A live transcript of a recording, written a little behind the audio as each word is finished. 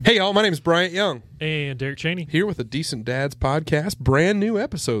Hey, y'all, my name is Bryant Young. And Derek Chaney. Here with a Decent Dads podcast. Brand new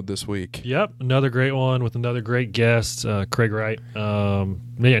episode this week. Yep, another great one with another great guest, Craig Wright.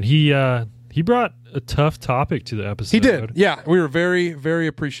 Man, he brought a tough topic to the episode. He did. Yeah, we were very, very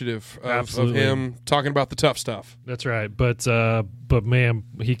appreciative of him talking about the tough stuff. That's right. But man,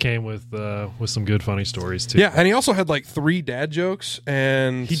 he came with some good funny stories too. Yeah, and he also had like 3 dad jokes,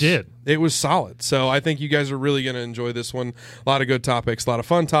 and he did. It was solid. So I think you guys are really going to enjoy this one. A lot of good topics, a lot of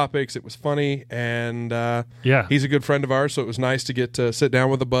fun topics. It was funny, and yeah, he's a good friend of ours, so it was nice to get to sit down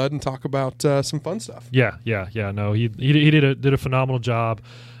with a bud and talk about some fun stuff. Yeah. No, he did a phenomenal job.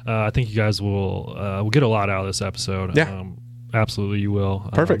 I think you guys will get a lot out of this episode. Yeah. Absolutely, you will.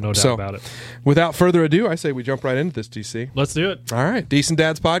 Perfect. No doubt about it. Without further ado, I say we jump right into this, DC. Let's do it. All right. Decent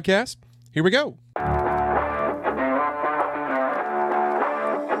Dads podcast. Here we go.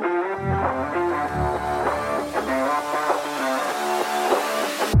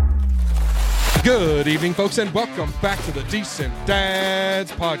 Good evening, folks, and welcome back to the Decent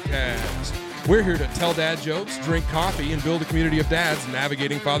Dads podcast. We're here to tell dad jokes, drink coffee, and build a community of dads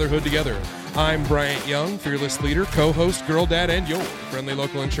navigating fatherhood together. I'm Bryant Young, fearless leader, co-host, girl dad, and your friendly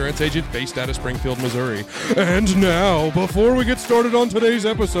local insurance agent based out of Springfield, Missouri. And now, before we get started on today's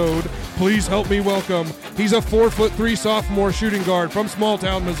episode, please help me welcome, he's a 4'3" sophomore shooting guard from small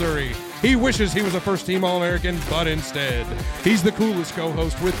town, Missouri. He wishes he was a first-team All-American, but instead, he's the coolest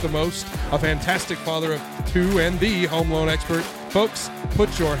co-host with the most, a fantastic father of 2, and the home loan expert. Folks,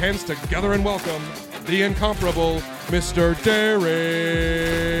 put your hands together and welcome the incomparable Mr.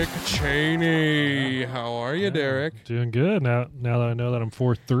 Derek Chaney. How are you, Derek? Doing good. Now that I know that I'm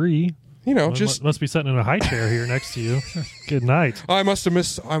 4'3". You know, must be sitting in a high chair here next to you. Good night. I must have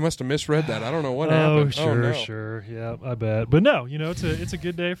misread that. I don't know what happened. Sure. Yeah, I bet. But no, it's a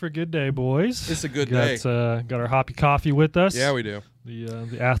good day for a good day, boys. It's a good day. Got our hoppy coffee with us. Yeah, we do.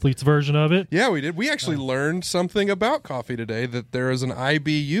 The athlete's version of it. Yeah, we did. We actually learned something about coffee today, that there is an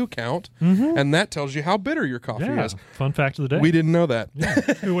IBU count, and that tells you how bitter your coffee is. Fun fact of the day. We didn't know that. Yeah.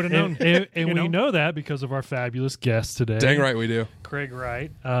 Who would have known? And we know that because of our fabulous guest today. Dang right we do. Craig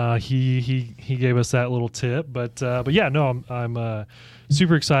Wright. He gave us that little tip, but yeah, no, I'm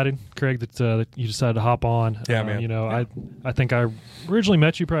super excited, Craig, that you decided to hop on. Yeah, man. Yeah. I think I originally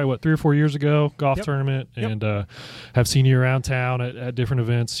met you probably 3 or 4 years ago, golf tournament, and have seen you around town at different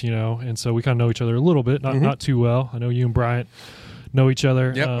events, and so we kind of know each other a little bit, not too well. I know you and Bryant know each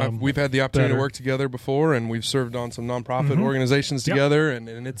other. Yep, we've had the opportunity to work together before, and we've served on some nonprofit organizations together, and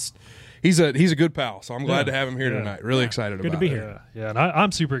it's he's a good pal, so I'm glad to have him here tonight. Really excited about it. Good to be here. Yeah, and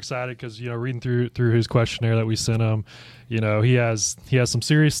I'm super excited because reading through his questionnaire that we sent him, he has some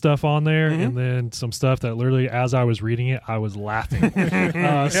serious stuff on there, and then some stuff that literally, as I was reading it, I was laughing.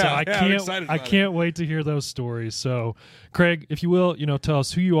 So I can't wait to hear those stories. So, Craig, if you will, tell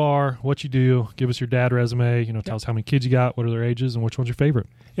us who you are, what you do, give us your dad resume. Tell us how many kids you got, what are their ages, and which one's your favorite.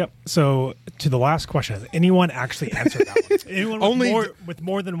 Yep. So to the last question, has anyone actually answered that one? Anyone with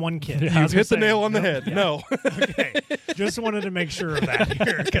more than one kid? You hit the nail on the head. Yeah. No. Okay. Just wanted to make sure of that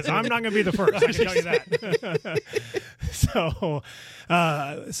here, because I'm not going to be the first. I can tell you that.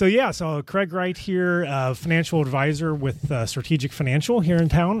 So Craig Wright here, financial advisor with Strategic Financial here in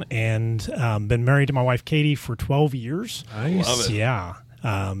town, and been married to my wife Katie for 12 years. Nice. Love it. Yeah.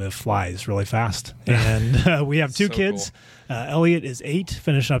 It flies really fast. And we have 2 kids. Cool. Elliot is 8,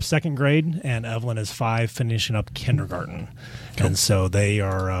 finishing up 2nd grade, and Evelyn is 5, finishing up kindergarten. And so they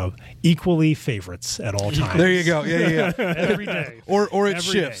are equally favorites at all times. There you go. Yeah. Every day. Or it Every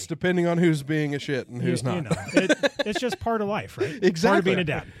shifts day. depending on who's being a shit and who's not. It's just part of life, right? Exactly. Part of being a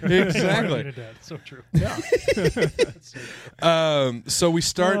dad. Exactly. So true. Yeah. So we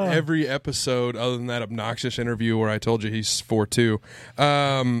start every episode, other than that obnoxious interview where I told you he's 4'2".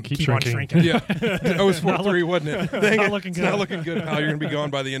 Keep on shrinking. shrinking. Yeah, I was 4'3", wasn't it? Dang Not it. looking It's good. not looking good, pal. You're going to be gone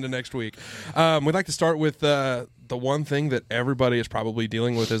by the end of next week. We'd like to start with the one thing that everybody is probably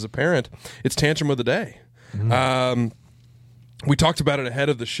dealing with as a parent. It's tantrum of the day. We talked about it ahead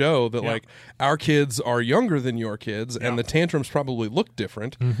of the show that like our kids are younger than your kids, and the tantrums probably look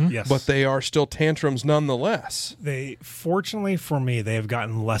different, Yes. but they are still tantrums nonetheless. Fortunately for me, they have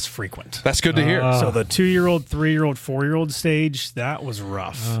gotten less frequent. That's good to hear. So the 2-year-old, 3-year-old, 4-year-old stage, that was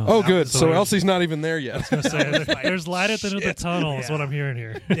rough. Oh, good. So Elsie's not even there yet. There's light at the end of the tunnel is what I'm hearing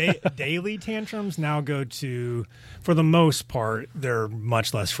here. Daily tantrums now go to, for the most part, they're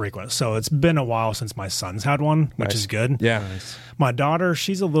much less frequent. So it's been a while since my son's had one, which is good. Yeah. Nice. My daughter,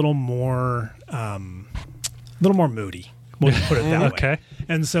 she's a little more moody We'll just put it that Okay. way.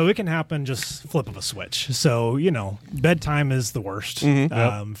 And so it can happen just flip of a switch. So, bedtime is the worst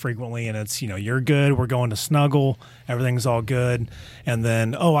frequently. And it's, you're good. We're going to snuggle. Everything's all good. And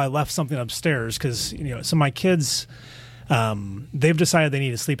then, I left something upstairs because, so my kids, they've decided they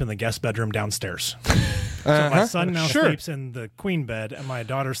need to sleep in the guest bedroom downstairs. So my son now sleeps in the queen bed, and my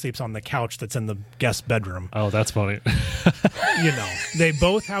daughter sleeps on the couch that's in the guest bedroom. Oh, that's funny. They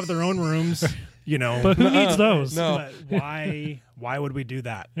both have their own rooms. But who needs those? No. But why would we do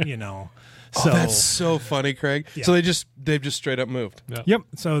that? So that's so funny, Craig. Yeah. So they've just straight up moved. Yeah. Yep.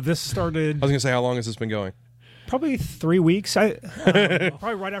 So this started I was gonna say, how long has this been going? probably 3 weeks.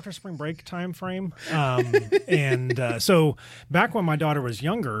 Probably right after spring break time frame. So back when my daughter was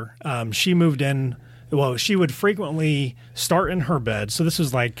younger, she moved in. Well, she would frequently start in her bed. So this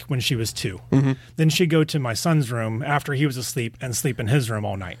was like when she was 2. Mm-hmm. Then she'd go to my son's room after he was asleep and sleep in his room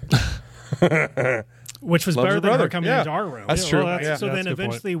all night. Which was Loves better her than brother. her coming into our room. That's true. Well, So that's then a good point.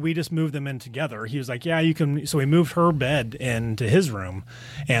 eventually we just moved them in together. He was like, yeah, you can. So we moved her bed into his room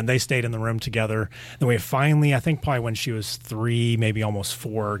and they stayed in the room together. Then we finally, I think probably when she was 3, maybe almost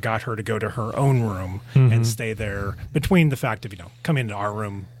 4, got her to go to her own room and stay there between the fact of, coming into our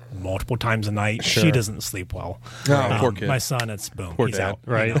room multiple times a night. Sure. She doesn't sleep well. Oh, poor kid. My son, it's boom. Poor he's dad. out.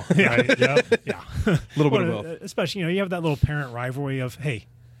 Right. Right. Yep. Yeah. A little bit of both. Especially, you have that little parent rivalry of, hey,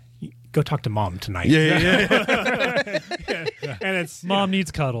 go talk to mom tonight. Yeah. And it's Mom needs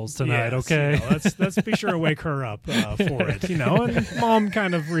cuddles tonight. yes, Okay. let's be sure to wake her up for it. And mom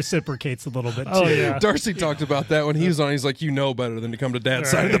kind of reciprocates a little bit too. Oh, yeah. Darcy talked about that when he was on. He's like, better than to come to dad's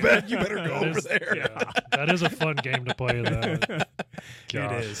side of the bed. You better go over there. Yeah, that is a fun game to play, though.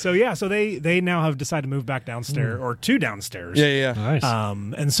 It is. So they now have decided to move back downstairs or to downstairs. Yeah. Nice.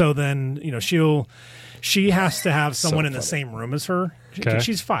 And so then she has to have someone in the funny. same room as her. Okay.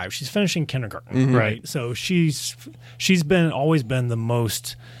 She's 5. She's finishing kindergarten, Mm-hmm. right? So she's always been the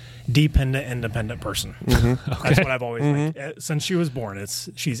most dependent, independent person. Mm-hmm. That's what I've always liked. Since she was born.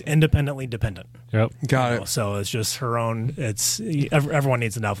 She's independently dependent. Yep. Got it. So it's just her own. Everyone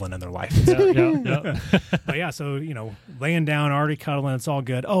needs an Evelyn in their life. Yeah. But yeah, so laying down, already cuddling, it's all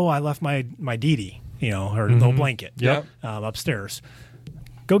good. Oh, I left my Dee Dee, her little blanket, Yep. upstairs.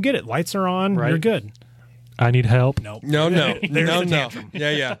 Go get it. Lights are on. Right. You're good. I need help. Nope. No. There's the No. tantrum.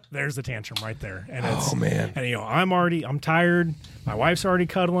 Yeah. There's the tantrum right there. And it's, Oh, man. And I'm tired. My wife's already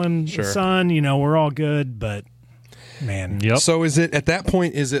cuddling. Sure. The son, we're all good, but man. Yep. So at that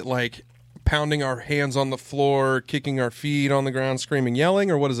point, is it like pounding our hands on the floor, kicking our feet on the ground, screaming,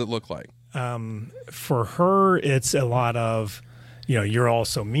 yelling, or what does it look like? For her, it's a lot of, you're all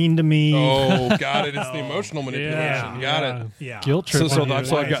so mean to me. Oh, got it. It's the emotional manipulation. Yeah. Got it. Yeah. Guilt trip. So on you.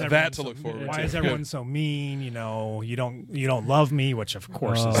 I've Why got is that to everyone look forward Why to. is everyone so mean? You don't love me, which of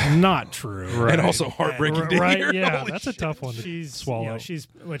course Oh. is not true. Right. And also heartbreaking to Right. hear. Yeah. Holy That's a shit. tough one to She's swallow.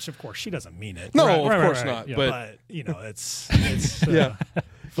 which of course she doesn't mean it. No, Right, of right, course right, not. yeah. But it's yeah.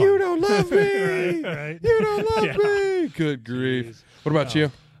 You don't love me. Right. You don't love Yeah. me. Good grief. What about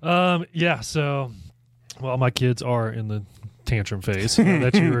you? Yeah. So, my kids are in the tantrum phase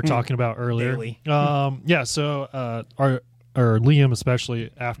that you were talking about earlier. Daily. Yeah. So, our Liam, especially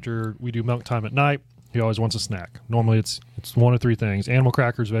after we do milk time at night, he always wants a snack. Normally, it's one of 3 things: animal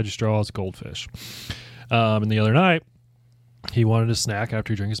crackers, veggie straws, goldfish. And the other night, he wanted a snack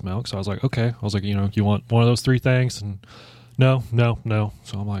after he drank his milk. So I was like, okay. I was like, you want one of those 3 things? And no.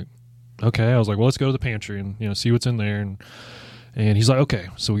 So I'm like, okay. I was like, well, let's go to the pantry and see what's in there. And he's like, okay.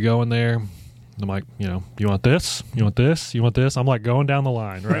 So we go in there. And I'm like, you want this? You want this? You want this? I'm like going down the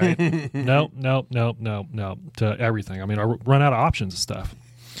line, right? Nope. To everything. I mean, I run out of options and stuff.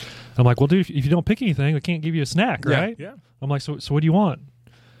 I'm like, well, dude, if you don't pick anything, I can't give you a snack, Yeah. right? Yeah. I'm like, so what do you want?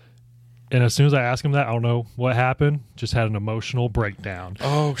 And as soon as I asked him that, I don't know what happened, just had an emotional breakdown.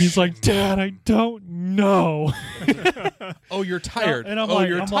 Oh, He's like, Dad, I don't know. oh, you're tired. And I'm oh, like,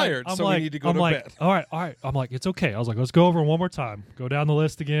 you're I'm tired. like, so we need to go I'm to like, bed. all right. I'm like, it's okay. I was like, let's go over one more time. Go down the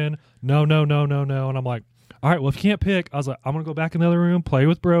list again. No. And I'm like, all right, well, if you can't pick, I was like, I'm going to go back in the other room, play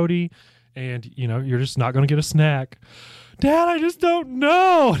with Brody, and, you're just not going to get a snack. Dad, I just don't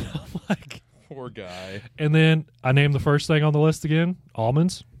know. And I'm like, Poor guy. and then I named the first thing on the list again,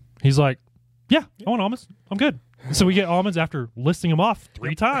 almonds. He's like, yeah, I want almonds. I'm good. So we get almonds after listing them off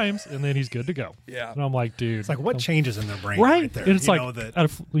 3 times, and then he's good to go. Yeah. And I'm like, dude. It's like what changes in their brain Right. there? And it's You like, know that at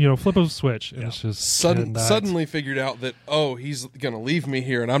a flip of a switch. And Yeah. it's just Suddenly figured out that, he's going to leave me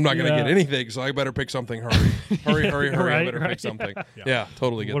here and I'm not going to Yeah. get anything, so I better pick something. Hurry. I Right, better right. pick something. Yeah,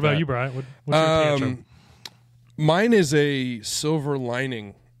 totally get What that. about you, Bryant? What's your tantrum? Mine is a silver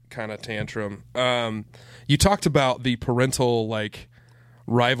lining kind of tantrum. You talked about the parental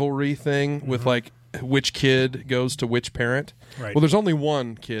rivalry thing with which kid goes to which parent. Right. Well, there's only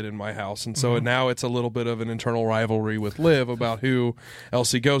one kid in my house, and so now it's a little bit of an internal rivalry with Liv about who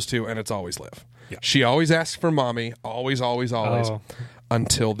Elsie goes to, and it's always Liv. Yeah. She always asks for mommy, always, Oh.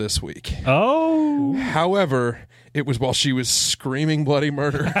 until this week. Oh, However, it was while she was screaming bloody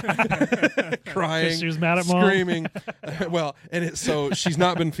murder, crying. she was mad at mom? Screaming. Well, so she's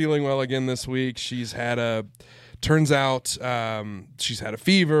not been feeling well again this week. She's had turns out she's had a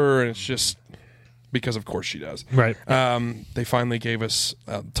fever, and it's just because of course she does. right. They finally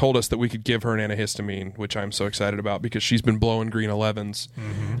told us that we could give her an antihistamine, which I'm so excited about because she's been blowing green 11s,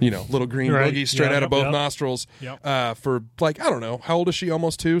 little green Right. boogies straight out of both nostrils Yep. for I don't know, how old is she?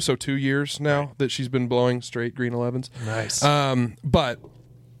 Almost 2, so 2 years now that she's been blowing straight green 11s. Nice. But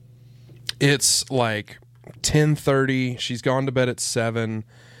it's 10:30. She's gone to bed at 7.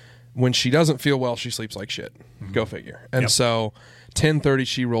 When she doesn't feel well, she sleeps like shit. Go figure. And so 10:30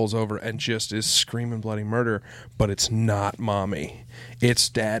 she rolls over and just is screaming bloody murder, but it's not mommy. It's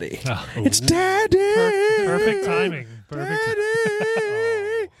daddy. It's daddy. Perfect timing. Perfect.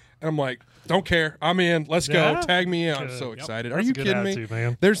 Daddy. And I'm like, don't care. I'm in. Let's go. Yeah. Tag me in. I'm Good. so Yep. excited. Are That's you a good kidding attitude, me?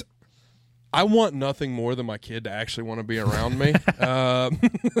 man. I want nothing more than my kid to actually want to be around me.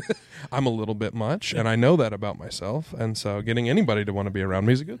 I'm a little bit much, and I know that about myself. And so getting anybody to want to be around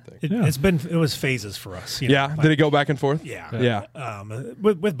me is a good thing. It was phases for us. You know, Yeah. Did it go back and forth? Yeah.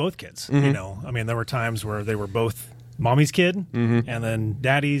 With both kids, I mean, there were times where they were both mommy's kid and then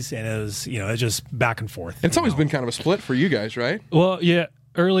daddy's, and it was, it's just back and forth. It's always been kind of a split for you guys, right? Well, yeah.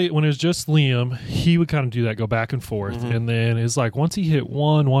 Early when it was just Liam, he would kind of do that, go back and forth, and then it's like once he hit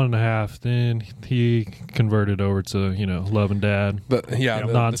 1.5, then he converted over to love and dad.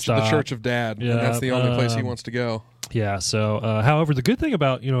 The church of dad. Yeah, And that's the only place he wants to go. Yeah. So, however, the good thing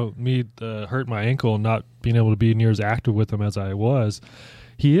about me hurting my ankle and not being able to be near as active with him as I was,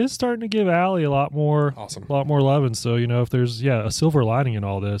 he is starting to give Allie a lot more love. And so, if there's a silver lining in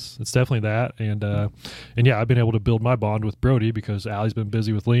all this, it's definitely that. And I've been able to build my bond with Brody because Allie's been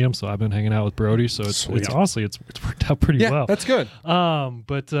busy with Liam, so I've been hanging out with Brody. So it's honestly it's worked out pretty well. Yeah, that's good.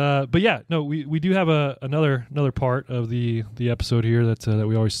 But yeah, no, we do have another part of the episode here that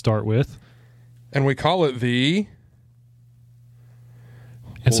we always start with, and we call it the.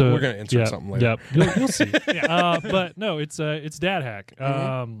 And so we're going to insert something later. Yep, you'll see. But no, it's dad hack.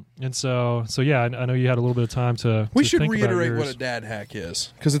 And so I know you had a little bit of time to. We should think reiterate what a dad hack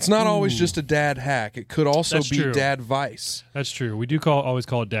is, because it's not always just a dad hack. It could also That's be true. dad vice. That's true. We do always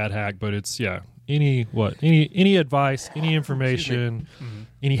call it dad hack, but it's any advice, any information,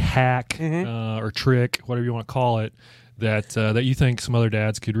 any hack or trick, whatever you want to call it, that you think some other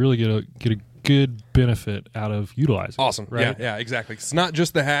dads could really get a good benefit out of utilizing. Awesome. Right? Yeah, exactly. It's not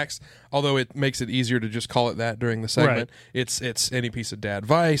just the hacks, although it makes it easier to just call it that during the segment. Right. It's any piece of dad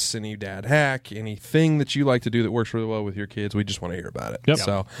advice, any dad hack, anything that you like to do that works really well with your kids. We just want to hear about it. Yep.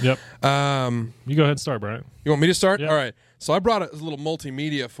 So, you go ahead and start, Bryant. You want me to start? Yep. All right. So I brought a little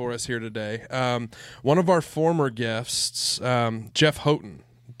multimedia for us here today. One of our former guests, Jeff Houghton.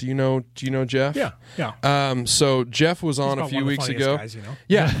 Do you know Jeff? Yeah. So Jeff was on a few weeks ago. Guys,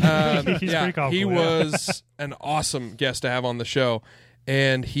 Yeah. He's pretty cool. He was an awesome guest to have on the show,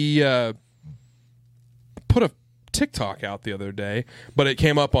 and he put a TikTok out the other day, but it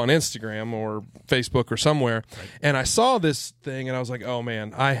came up on Instagram or Facebook or somewhere, and I saw this thing, and I was like, oh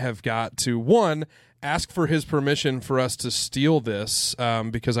man, I have got to ask for his permission for us to steal this,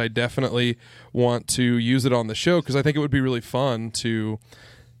 because I definitely want to use it on the show, because I think it would be really fun to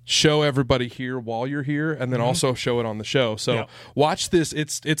show everybody here while you're here, and then also show it on the show. So watch this.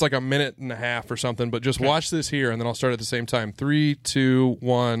 It's like 1.5 minutes or something, but just watch this here, and then I'll start at the same time. 3, 2,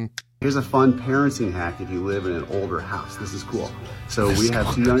 1. Here's a fun parenting hack if you live in an older house. This is cool. So we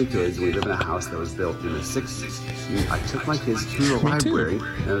have 2 young kids, and we live in a house that was built in the 60s. And I took my kids to the library,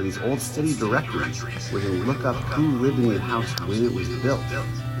 and there are these old city directories where you can look up who lived in the house when it was built.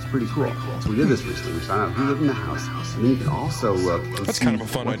 It's pretty cool. So we did this recently. We found out who lived in the house, and then you can also look and That's see kind of a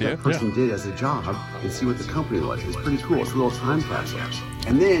fun what idea. that person did as a job and see what the company was. It's pretty cool. It's a little time capsule.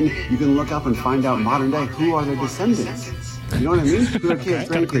 And then you can look up and find out modern day who are their descendants. You know what I mean? Who are kids,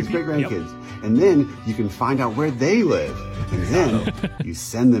 grandkids, great-grandkids. And then you can find out where they live. And then you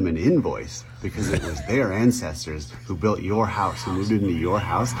send them an invoice because it was their ancestors who built your house, who moved into your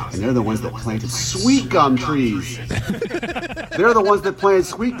house, and they're the ones that planted sweet gum trees. They're the ones that planted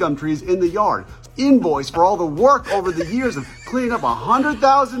sweet gum trees in the yard. Invoice for all the work over the years of cleaning up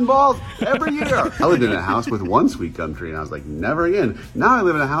 100,000 balls every year. I lived in a house with 1 sweet gum tree, and I was like, never again. Now I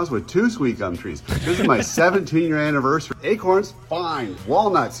live in a house with 2 sweet gum trees. This is my 17-year anniversary. Acorns, fine.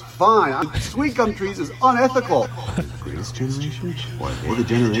 Walnuts, fine. Sweet gum trees is unethical. Green this generation? Or are they the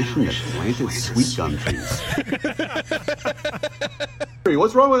generation that planted sweet gum trees?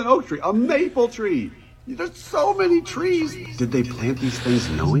 What's wrong with an oak tree? A maple tree! There's so many trees. Did they plant these things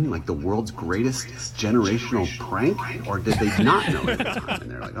knowing, like, the world's greatest generational prank? Or did they not know at the time?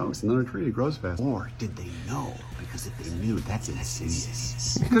 And they're like, oh, it's another tree, it grows fast. Or did they know? Because if they knew, that's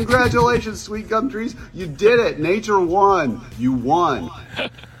insidious. Congratulations, sweet gum trees. You did it. Nature won. You won.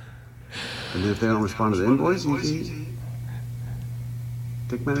 And then if they don't respond to the invoice, you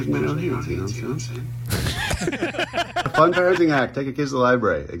take management on heels, you know what I'm saying? Fun parenting hack. Take a kiss to the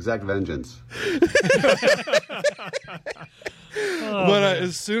library. Exact vengeance. But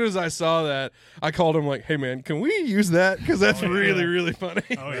as soon as I saw that, I called him like, hey, man, can we use that? Because that's really, really funny.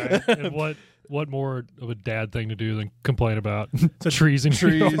 Oh, yeah. And what more of a dad thing to do than complain about trees and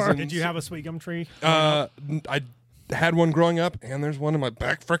trees? Did you have a sweet gum tree? I had one growing up, and there's one in my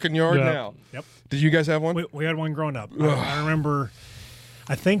back frickin' yard now. Yep. Did you guys have one? We had one growing up. I remember...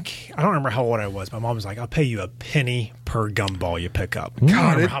 I don't remember how old I was. My mom was like, I'll pay you a penny per gumball you pick up. God, I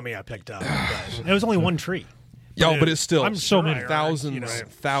don't remember how many I picked up. But it was only one tree. But it's still I'm so sure many I earned,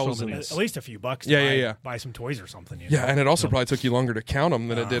 thousands. At least a few bucks to buy some toys or something. Yeah, and it also probably took you longer to count them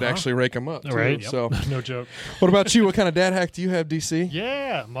than it did actually rake them up. Too, right. So no joke. What about you? What kind of dad hack do you have, DC?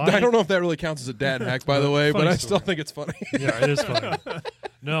 Yeah. I don't know if that really counts as a dad hack, by the way, but I still think it's funny. Yeah, it is funny.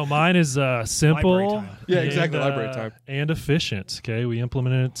 No, mine is simple. Yeah, exactly. Library time. And efficient. Okay, we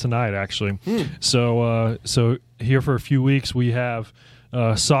implemented it tonight, actually. So here for a few weeks, we have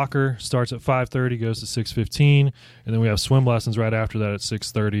soccer starts at 5:30, goes to 6:15, and then we have swim lessons right after that at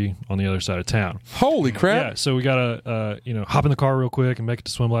 6:30 on the other side of town. Holy crap! Yeah, so we gotta hop in the car real quick and make it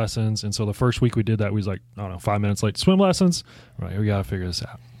to swim lessons. And so the first week we did that, we was like, I don't know, 5 minutes late to swim lessons. Right, we gotta figure this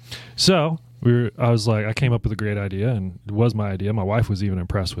out. So I came up with a great idea, and it was my idea. My wife was even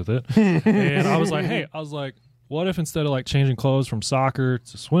impressed with it. And I was like, what if instead of like changing clothes from soccer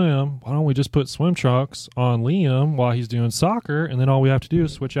to swim, why don't we just put swim trunks on Liam while he's doing soccer, and then all we have to do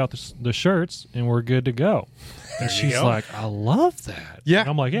is switch out the shirts, and we're good to go. And she's like, I love that. Yeah. And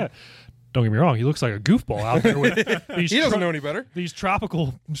I'm like, yeah. Don't get me wrong, he looks like a goofball out there with these he doesn't know any better. These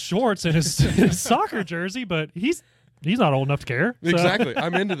tropical shorts and his soccer jersey, but he's not old enough to care. So. Exactly.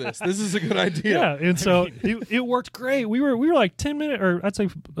 I'm into this. This is a good idea. Yeah, and so it worked great. We were like 10 minutes, or I'd say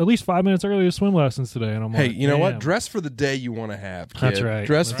at least 5 minutes early to swim lessons today. And I'm like, hey, you know what? Dress for the day you want to have, kid. That's right.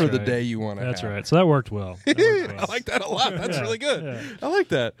 Dress for the day you want to have. That's right. So that worked well. I like that a lot. That's really good. Yeah. I like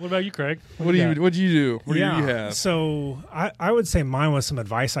that. What about you, Craig? What do you do? What do you have? So I would say mine was some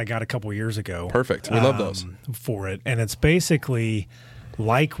advice I got a couple years ago. Perfect. We love those. For it. And it's basically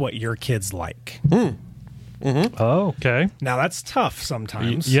like what your kids like. Mm-hmm. Oh, okay. Now that's tough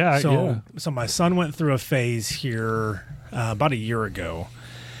sometimes. Yeah. So my son went through a phase here about a year ago.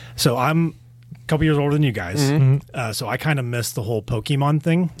 So I'm a couple years older than you guys. Mm-hmm. So I kind of missed the whole Pokemon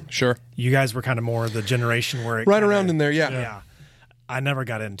thing. Sure. You guys were kind of more the generation where it right around in there. Yeah. I never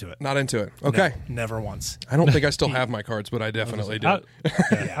got into it. Not into it. Okay. No, never once. I don't think I still have my cards, but I definitely did.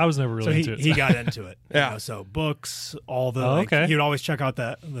 I was never really into it. He got into it. Yeah. So books, all the okay. He would always check out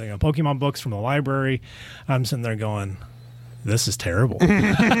the Pokemon books from the library. I'm sitting there going, this is terrible.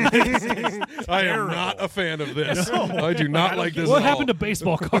 I am not a fan of this. No, I do not like this. What happened to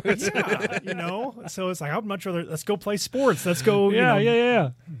baseball cards? So it's like, I'd much rather let's go play sports. Let's go.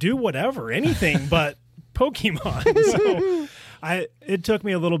 Do whatever, anything but Pokemon. So it took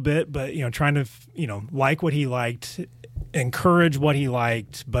me a little bit, but trying to like what he liked, encourage what he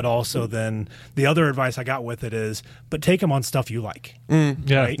liked, but also then the other advice I got with it is, but take him on stuff you like.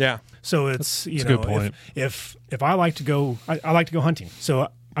 Right? Yeah. So it's that's a good point. If I like to go, I like to go hunting. So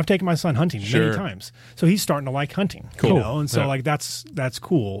I've taken my son hunting many times. So he's starting to like hunting. Cool. And so that's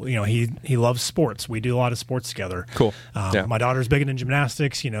cool. He loves sports. We do a lot of sports together. Cool. My daughter's big into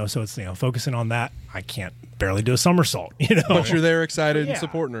gymnastics, so it's focusing on that. I can't barely do a somersault, But you're there excited and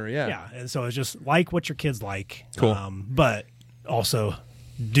supporting her, Yeah. And so it's just like what your kids like. Cool. But also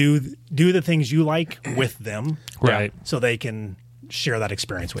do the things you like with them. Right. So they can share that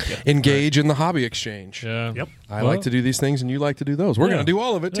experience with you. Engage in the hobby exchange. Yeah. Yep. I like to do these things and you like to do those. We're going to do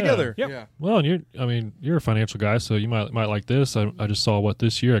all of it together. Yep. Yeah. Well, and you're a financial guy, so you might like this. I just saw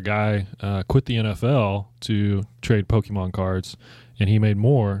this year a guy quit the NFL to trade Pokemon cards, and he made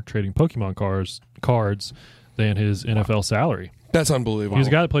more trading Pokemon cards than his NFL salary. That's unbelievable. He was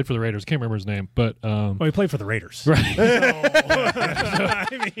a guy that played for the Raiders. Can't remember his name, but he played for the Raiders. Right.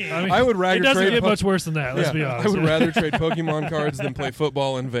 I would rather it doesn't trade get much worse than that. Let's be honest. I would rather trade Pokemon cards than play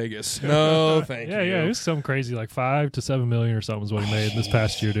football in Vegas. No, thank you. Yeah, it was something crazy, like $5 to $7 million or something is what he made this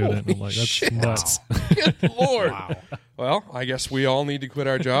past year doing it. And I'm like, that's nuts. Good Lord. Wow. Well, I guess we all need to quit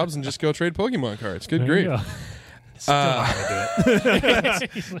our jobs and just go trade Pokemon cards. Good grief. Still not going to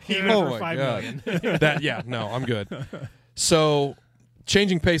do it. Even Oh for my $5 God. million. No, I'm good. So,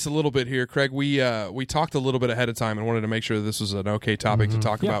 changing pace a little bit here, Craig. We talked a little bit ahead of time and wanted to make sure this was an okay topic to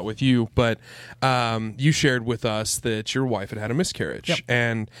talk about with you. But you shared with us that your wife had a miscarriage,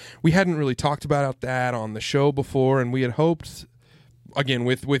 and we hadn't really talked about that on the show before, and we had hoped, again,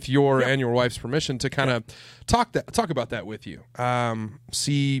 with your and your wife's permission, to kind of talk about that with you.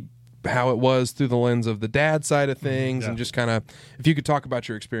 See how it was through the lens of the dad side of things, and just kind of, if you could talk about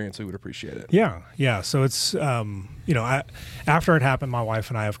your experience, we would appreciate it. Yeah. So it's, after it happened, my wife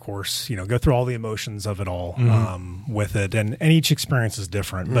and I, of course, go through all the emotions of it all with it, and each experience is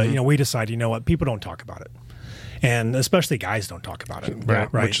different. But, we decide, what, people don't talk about it. And especially guys don't talk about it,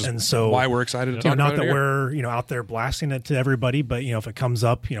 right? Which is and so why we're excited to talk about it. Not that here. we're out there blasting it to everybody, but if it comes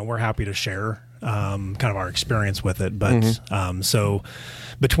up, we're happy to share kind of our experience with it. But so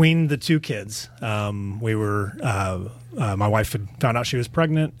between the two kids, we were my wife had found out she was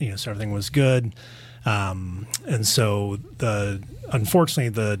pregnant. So everything was good, and so unfortunately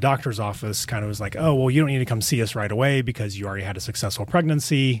the doctor's office kind of was like, oh well, you don't need to come see us right away because you already had a successful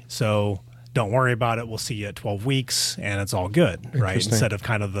pregnancy. So don't worry about it. We'll see you at 12 weeks and it's all good, right? Instead of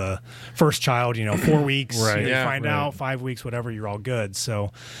kind of the first child, 4 weeks, right. You find out 5 weeks, whatever, you're all good.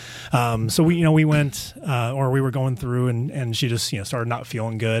 So, we went, or we were going through and she just, started not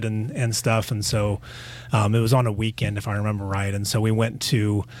feeling good and stuff. And so, it was on a weekend, if I remember right. And so we ended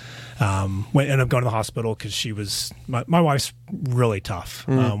up going to the hospital because she was, my wife's really tough,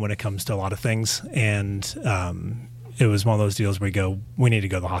 when it comes to a lot of things. And, it was one of those deals where we need to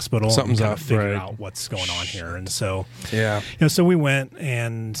go to the hospital. Something's and kind up, of figure right. out what's going on here. And so, Yeah. So we went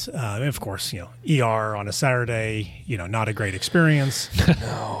and, of course, ER on a Saturday, not a great experience.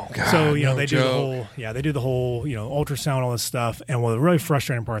 No, God, So, no they joke. do the whole, ultrasound, all this stuff. And what the really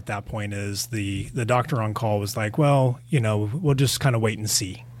frustrating part at that point is the doctor on call was like, well, we'll just kind of wait and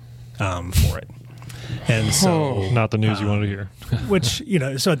see, for it. And so, Not the news you wanted to hear. which,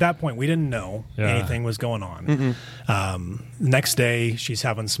 so at that point we didn't know anything was going on. Next day she's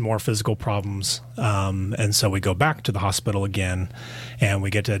having some more physical problems. And so we go back to the hospital again and we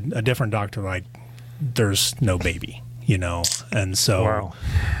get to a different doctor, like there's no baby, and so,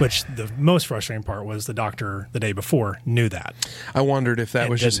 which the most frustrating part was the doctor the day before knew that. I wondered if that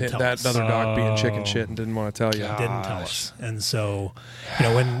And was just didn't tell that us. other doc being chicken shit and didn't want to tell you. Didn't tell us. And so,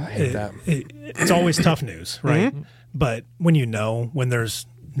 when that. it's always tough news, right? But when there's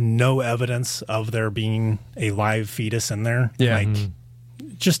no evidence of there being a live fetus in there,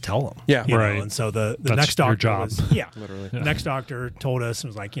 just tell them. Yeah. Right. And so the That's next your doctor job. was, Literally. The next doctor told us, it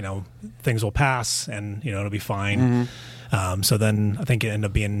was like, things will pass and, it'll be fine. So then I think it ended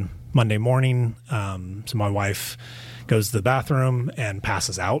up being Monday morning. So my wife goes to the bathroom and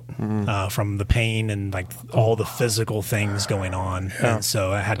passes out from the pain and like all the physical things going on. And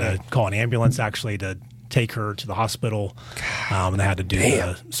so I had to call an ambulance actually to take her to the hospital. And they had to do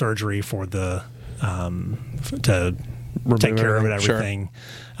the surgery for to take care of it, everything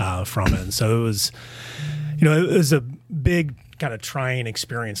from it. And so it was, it was a big kind of trying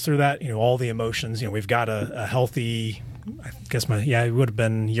experience through that, all the emotions. We've got a healthy, I guess it would have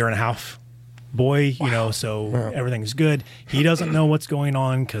been 1.5 boy, so everything's good. He doesn't know what's going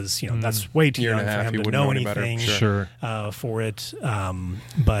on because, that's way too young for him to know anything for it.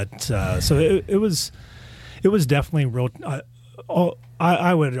 But so it was definitely real.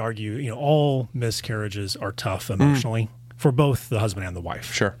 I would argue, all miscarriages are tough emotionally for both the husband and the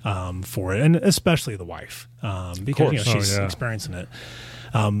wife. Sure. For it, and especially the wife, because she's experiencing it.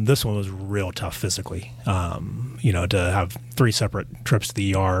 This one was real tough physically. To have 3 separate trips to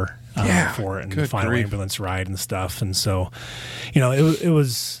the ER for it, and the final ambulance ride and stuff. And so, it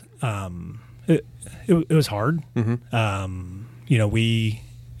was hard. We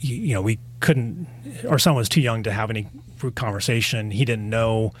couldn't. Our son was too young to have any conversation. He didn't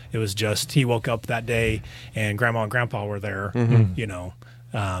know. It was just he woke up that day and grandma and grandpa were there.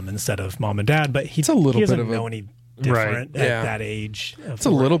 Instead of mom and dad. But he doesn't know any different at that age. It's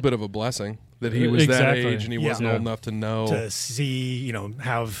a little bit of a blessing that he was that age and he wasn't old enough to know. To see,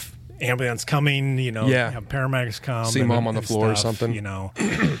 have ambulance coming, have paramedics come. See mom on the floor or something.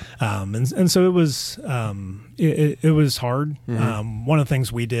 And so it was it was hard. One of the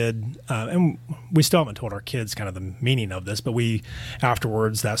things we did, and we still haven't told our kids kind of the meaning of this, but we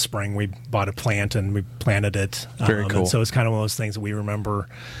afterwards that spring we bought a plant and we planted it. Very cool. And so it's kind of one of those things that we remember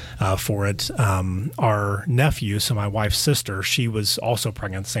for it. Our nephew, so my wife's sister, she was also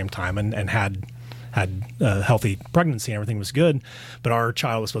pregnant at the same time and had had a healthy pregnancy and everything was good, but our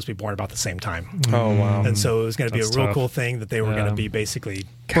child was supposed to be born about the same time. Oh, wow. And so it was going to be a That's real tough. cool thing that they were going to be basically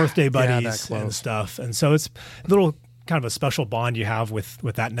birthday that buddies close. and stuff. And so it's a little kind of a special bond you have with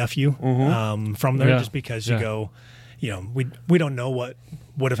that nephew from there, Yeah. just because Yeah. you go, we don't know what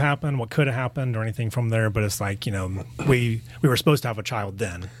would have happened, what could have happened or anything from there, but it's like, we were supposed to have a child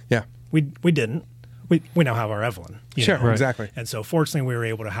then. Yeah. We didn't. We now have our Evelyn. Sure, know? exactly. And so fortunately we were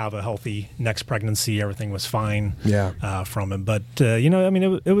able to have a healthy next pregnancy. Everything was fine from it. But,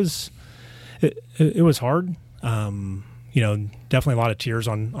 it was hard. Definitely a lot of tears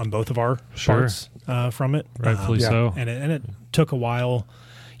on both of our parts from it. Rightfully so. And it took a while.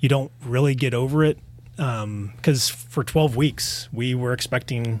 You don't really get over it because for 12 weeks we were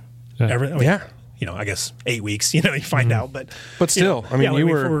expecting everything. I guess 8 weeks, you find out, but still,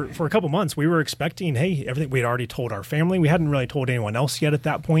 for a couple months, we were expecting, hey, everything. We'd already told our family. We hadn't really told anyone else yet at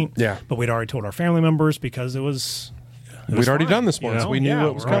that point. Yeah. But we'd already told our family members because it was we'd already fine, done this once. We knew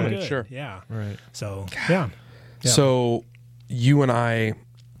what was we're all coming. good. Sure. Yeah. Right. So, yeah. So you and I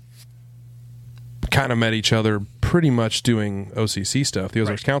kind of met each other pretty much doing OCC stuff, the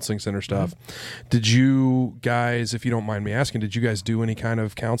Ozarks Counseling Center stuff. Did you guys, if you don't mind me asking, did you guys do any kind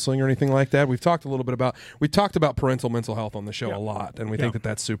of counseling or anything like that? We talked about parental mental health on the show a lot, and we think that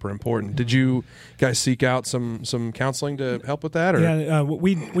that's super important. Did you guys seek out some counseling to help with that? Or? Yeah,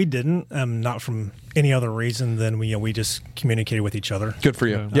 we didn't, not from any other reason than we just communicated with each other. Good for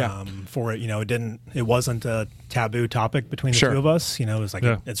you. Yeah. For it, it wasn't a taboo topic between the two of us. It was like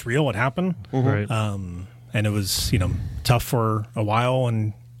it's real. It happened. Right. And it was tough for a while,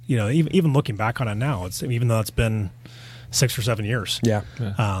 and even looking back on it now, it's even though it's been 6 or 7 years. Yeah.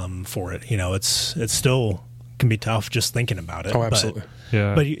 For it, it's still can be tough just thinking about it. Oh, absolutely.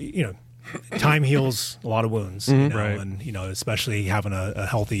 But time heals a lot of wounds, Right. and especially having a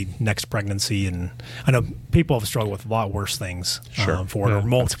healthy next pregnancy. And I know people have struggled with a lot worse things for it, or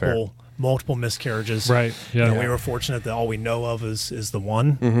multiple miscarriages. Right. Yeah. We were fortunate that all we know of is the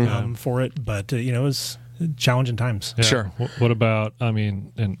one for it, but it was challenging times. Yeah. Sure. What about?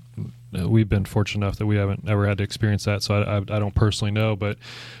 And we've been fortunate enough that we haven't ever had to experience that, so I don't personally know. But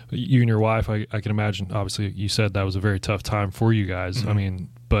you and your wife, I can imagine. Obviously, you said that was a very tough time for you guys.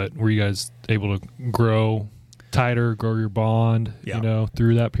 But were you guys able to grow tighter, grow your bond,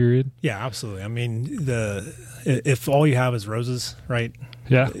 through that period? Yeah, absolutely. If all you have is roses, right?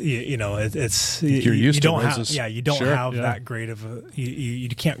 Yeah. It's you're used to roses. You don't have that great of a you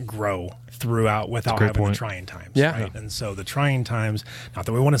can't grow throughout without having the trying times. Yeah. Right? And so the trying times, not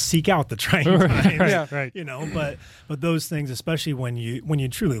that we want to seek out the trying times, Right. But those things, especially when you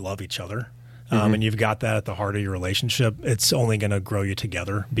truly love each other. And you've got that at the heart of your relationship, it's only going to grow you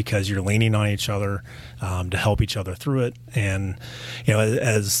together because you're leaning on each other to help each other through it. And,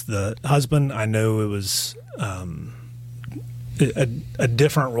 as the husband, I know it was a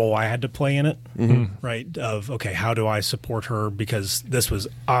different role I had to play in it, right? Of, okay, how do I support her? Because this was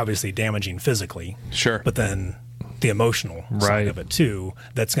obviously damaging physically. Sure. But then the emotional side of it too,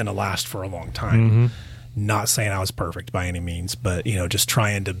 that's going to last for a long time. Not saying I was perfect by any means, but just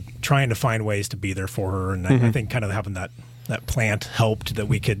trying to find ways to be there for her, and I think kind of having that plant helped that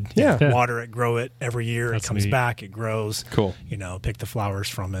we could water it, grow it every year. That's it comes neat. back, it grows. Cool. Pick the flowers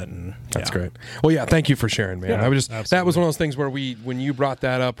from it, and That's great. Well, yeah, thank you for sharing, man. Yeah, that was one absolutely. of those things where when you brought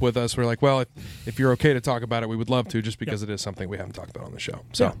that up with us, we're like, well, if you're okay to talk about it, we would love to, just because it is something we haven't talked about on the show.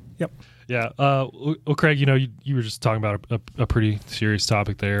 So, Yep. Yeah. Well, Craig, you were just talking about a pretty serious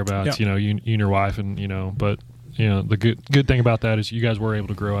topic there about you and your wife, and but the good thing about that is you guys were able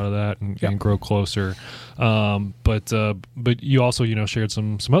to grow out of that and grow closer. But you also shared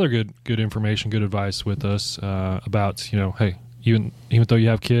some other good information, good advice with us about hey, even though you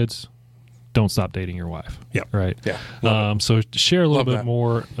have kids, don't stop dating your wife. Yep. Right. Yeah. So share a little bit that.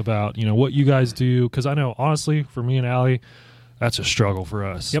 more about what you guys do, because I know honestly for me and Allie, that's a struggle for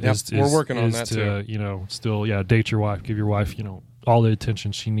us. Yep. We're working on that to, too. Still, date your wife, give your wife, all the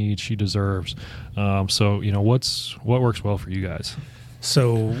attention she needs, she deserves. So, what works well for you guys?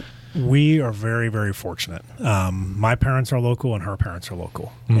 So we are very, very fortunate. My parents are local and her parents are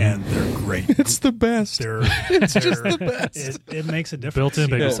local, and they're great. it's the best. They're just the best. It makes a difference.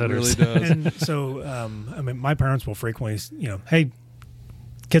 Built-in babysitters. It really does. And so, my parents will frequently, hey,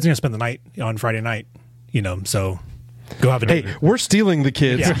 kids are going to spend the night on Friday night, so go have a date. Hey, we're stealing the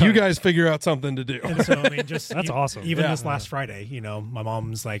kids. Yeah. You guys figure out something to do. And so, That's awesome. Even this last Friday, my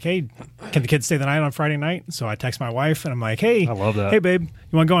mom's like, hey, can the kids stay the night on Friday night? So I text my wife and I'm like, hey, I love that. Hey, babe,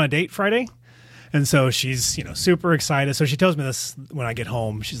 you want to go on a date Friday? And so she's, super excited. So she tells me this when I get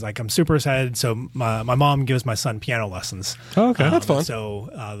home. She's like, I'm super excited. So my mom gives my son piano lessons. Oh, okay. That's fun.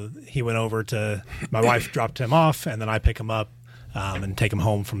 So he went over to, my wife dropped him off, and then I pick him up and take him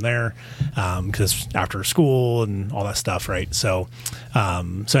home from there because after school and all that stuff, right? So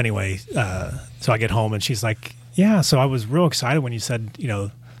anyway, so I get home, and she's like, yeah, so I was real excited when you said,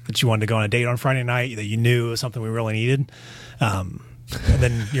 that you wanted to go on a date on Friday night, that you knew it was something we really needed. And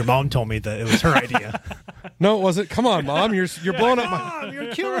then your mom told me that it was her idea. No, it wasn't. Come on, Mom. You're blowing up Mom,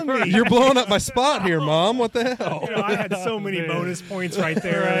 you're killing me. You're blowing up my spot here, Mom. What the hell? I had so many bonus points right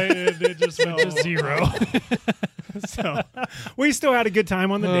there. Right? It just went to 0. So we still had a good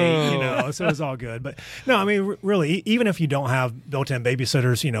time on the date, so it was all good. But no, I mean, really, even if you don't have built-in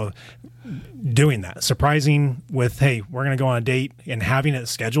babysitters, doing that, surprising with, hey, we're going to go on a date and having it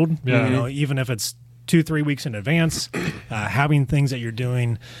scheduled, even if it's 2-3 weeks in advance, having things that you're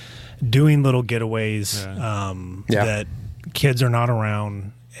doing little getaways that kids are not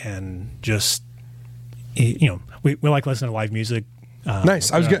around, and just, we like listening to live music.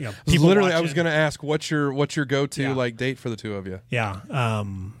 Nice. I was going to ask what's your go-to like date for the two of you? Yeah.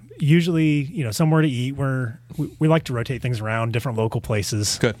 Usually, somewhere to eat. We like to rotate things around, different local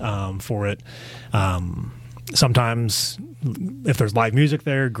places. Good. For it. Sometimes if there's live music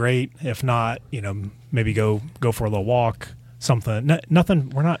there, great. If not, maybe go for a little walk, something. Nothing.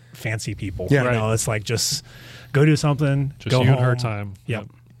 We're not fancy people. Yeah. Right. It's like just go do something. Just go you home. and her time. Yep.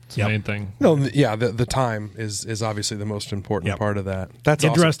 It's the main thing. No, the time is obviously the most important part of that. That's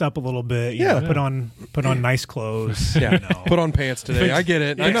Get awesome. dressed up a little bit. Put on nice clothes. Yeah, put on pants today. I get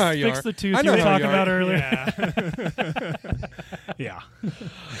it. I know how you fix are. the tooth I you know were how talking you are. about earlier. Yeah.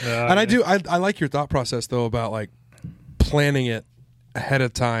 And I like your thought process though about like planning it ahead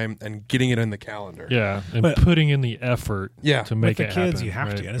of time and getting it in the calendar. Yeah, and putting in the effort to make with it the kids, happen. you have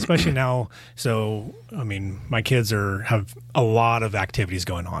right? to, and especially now. So, I mean, my kids have a lot of activities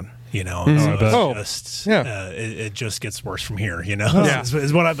going on. It just gets worse from here.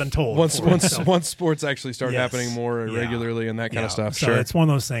 Is what I've been told. Once sports actually start happening more regularly and that kind of stuff. So sure, it's one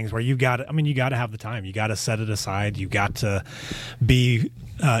of those things where you got to have the time. You got to set it aside. You got to be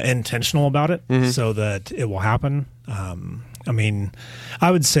intentional about it so that it will happen. I mean,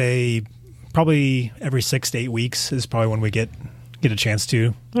 I would say probably every 6 to 8 weeks is probably when we get a chance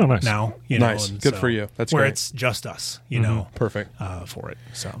to. Oh, nice. Now, nice. Good for you. That's where great. It's just us, perfect for it.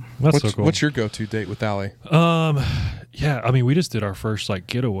 So that's so cool. What's your go-to date with Allie? Yeah, I mean, we just did our first like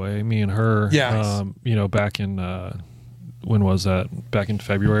getaway, me and her. Yeah. Back in when was that? Back in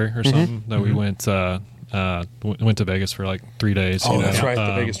February or something. That we went to Vegas for like 3 days. Oh, that's right,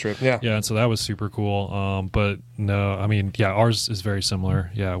 the Vegas trip. Yeah. Yeah, and so that was super cool. But no, I mean, ours is very similar.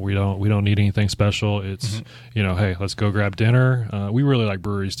 Yeah, we don't need anything special. It's hey, let's go grab dinner. We really like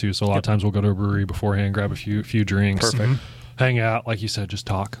breweries too, so a lot of times we'll go to a brewery beforehand, grab a few drinks. Perfect. Hang out, like you said, just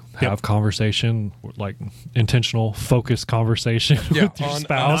talk, have conversation, like intentional, focused conversation with your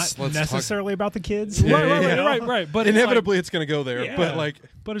spouse. Not necessarily about the kids. Right. But inevitably it's going to go there. Yeah.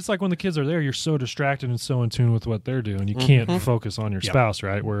 But it's like when the kids are there, you're so distracted and so in tune with what they're doing, you can't focus on your spouse,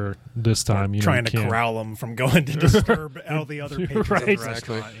 right? Where this time you trying to corral them from going to disturb all the other patrons right. of the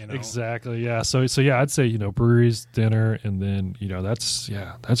restaurant. Exactly. Yeah. So yeah, I'd say breweries, dinner, and then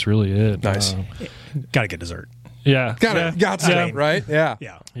that's really it. Nice. Got to get dessert. Yeah. Got to, right? Yeah.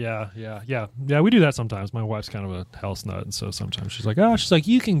 Yeah. We do that sometimes. My wife's kind of a health nut, and so sometimes she's like,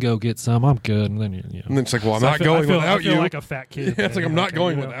 you can go get some. I'm good. And then and then it's like, well, I'm not going without I feel you. like a fat kid. Yeah, it's like I'm not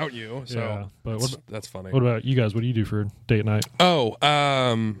going without you. So yeah. But that's funny. What about you guys? What do you do for date night? Oh,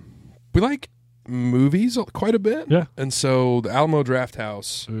 we like movies quite a bit. Yeah. And so the Alamo Draft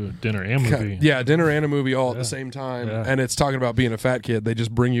House. Ooh, dinner and movie. Yeah, dinner and a movie all at the same time. Yeah. And it's talking about being a fat kid. They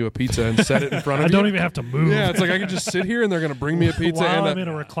just bring you a pizza and set it in front of you. I don't even have to move. Yeah, it's like I can just sit here and they're going to bring me a pizza While I'm in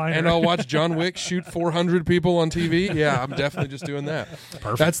a recliner. and I'll watch John Wick shoot 400 people on TV. Yeah, I'm definitely just doing that.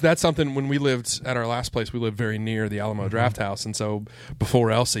 Perfect. That's something. When we lived at our last place, we lived very near the Alamo Draft House. And so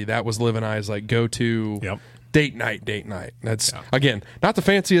before Elsie, that was Liv and I's like go-to date night. That's again not the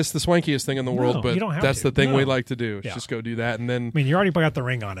fanciest, the swankiest thing in the world, but that's the thing we like to do. Just go do that, and then I mean, you already got the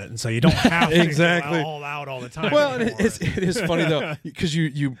ring on it, and so you don't have to go all out all the time. Well, it is funny though, because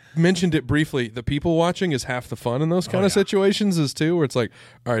you mentioned it briefly. The people watching is half the fun in those kind of situations, is too, where it's like,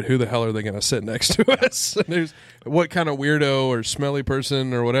 all right, who the hell are they going to sit next to us? And there's what kind of weirdo or smelly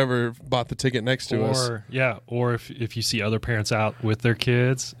person or whatever bought the ticket next to us. Or if you see other parents out with their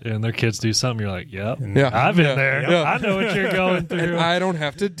kids and their kids do something, you're like, I've been there. Yeah. I know what you're going through. And I don't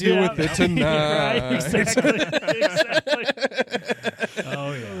have to deal with it tonight. Right, exactly.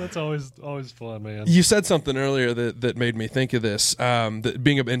 Oh yeah, That's always fun, man. You said something earlier that made me think of this, that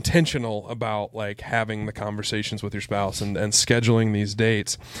being intentional about like having the conversations with your spouse and scheduling these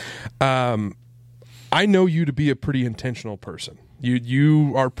dates. I know you to be a pretty intentional person.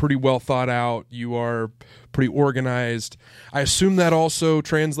 You are pretty well thought out. You are pretty organized. I assume that also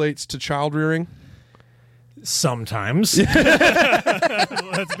translates to child rearing. Sometimes.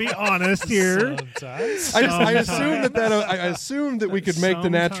 Let's be honest here. Sometimes. I assume that we could make the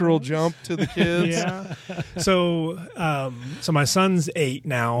natural jump to the kids. Yeah. So my son's 8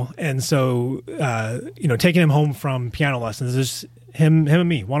 now, and so taking him home from piano lessons is him and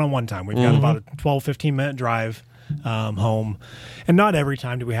me one-on-one time. We've got about a 12-15 minute drive home, and not every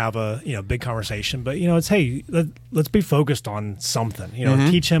time do we have a big conversation, but it's, hey, let's be focused on something.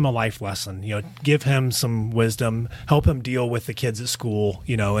 Teach him a life lesson. Give him some wisdom, help him deal with the kids at school,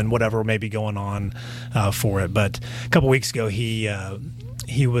 and whatever may be going on for it. But a couple weeks ago, he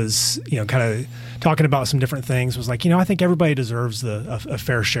was kind of talking about some different things. Was like, I think everybody deserves a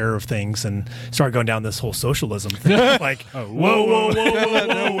fair share of things, and started going down this whole socialism thing. Like, whoa,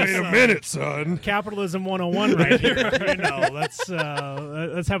 Wait a minute, son. Capitalism 101 right here. Let's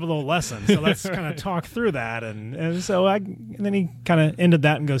have a little lesson. So let's kind of talk through that, and then he kind of ended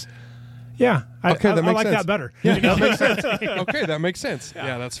that and goes, yeah, I like sense. that better. Yeah, that makes sense. Okay, that makes sense.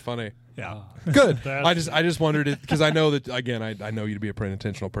 Yeah, that's funny. Yeah. Good. I just wondered it because I know that, again, I know you to be a pretty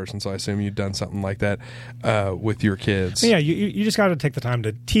intentional person, so I assume you've done something like that with your kids. Yeah, you just got to take the time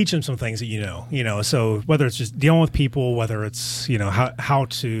to teach them some things that you know. So whether it's just dealing with people, whether it's how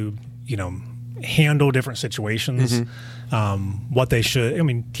to handle different situations, what they should.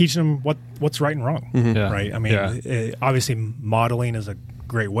 Teaching them what's right and wrong. Yeah. Right. Obviously, modeling is a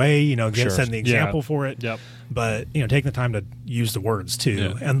great way. Setting the example for it. Yep. But taking the time to use the words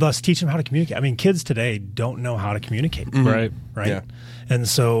too, and thus teach them how to communicate. Kids today don't know how to communicate. Right. Yeah. And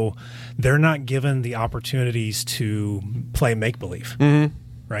so they're not given the opportunities to play make believe.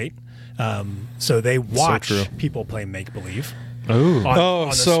 Right. So they watch people play make believe.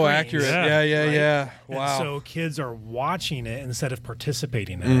 Oh, so accurate. Yeah. Wow. And so kids are watching it instead of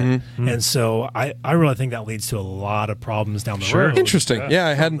participating in it. And so I really think that leads to a lot of problems down the road. Interesting. Yeah,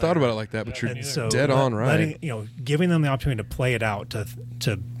 I hadn't thought about it like that, but you're dead on right. Giving them the opportunity to play it out,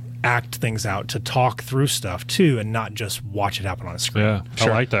 to act things out, to talk through stuff too, and not just watch it happen on a screen. Yeah,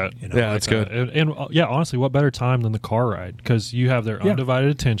 sure. I like that. That's good. And honestly, what better time than the car ride? Because you have their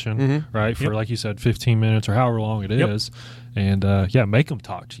undivided attention, right? For like you said, 15 minutes or however long it is. And make them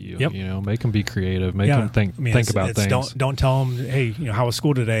talk to you. Make them be creative. Make them think about things. Don't tell them, hey, how was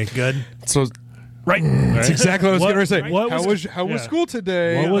school today? Good. So. Right. That's exactly what I was going to say. How was school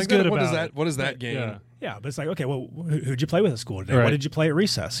today? What was good about it? What does that gain? Yeah, but it's like, okay, well, who'd you play with at school today? Right. What did you play at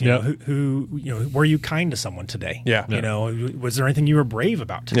recess? Who were you kind to someone today? Yeah. Was there anything you were brave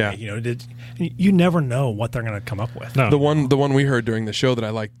about today? Yeah. You never know what they're going to come up with. No. The one we heard during the show that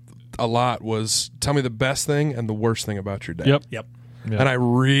I liked a lot was, tell me the best thing and the worst thing about your day. Yep. Yeah. And I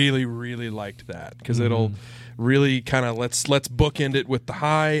really, really liked that because it'll really kind of let's bookend it with the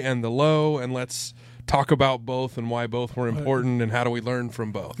high and the low, and let's talk about both and why both were important and how do we learn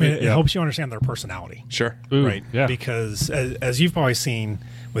from both. It helps you understand their personality. Sure. Ooh, right? Yeah. Because as you've probably seen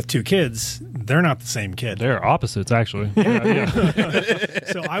with two kids, they're not the same kid. They're opposites, actually.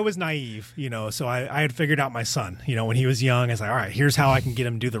 So I was naive, so I had figured out my son, when he was young. I was like, all right, here's how I can get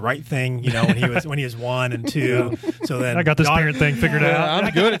him to do the right thing, when he was 1 and 2. So then I got this parent thing figured out.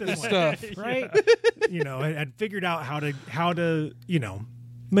 I'm good at this stuff. Right? I had figured out how to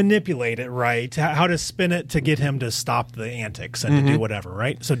manipulate it, right? How to spin it to get him to stop the antics and to do whatever,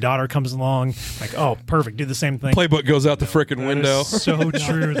 right? So daughter comes along, like, oh, perfect, do the same thing. Playbook goes out the frickin' window. So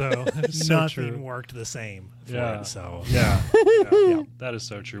true, though. Nothing worked the same. Yeah. So yeah, that is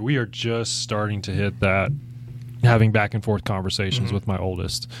so true. We are just starting to hit that, having back and forth conversations with my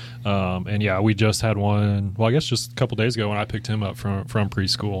oldest, and we just had one. Well, I guess just a couple days ago when I picked him up from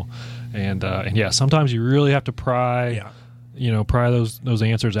preschool, and sometimes you really have to pry. Yeah. Pry those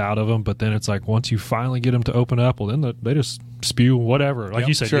answers out of them, but then it's like once you finally get them to open up, well, then they just spew whatever. Like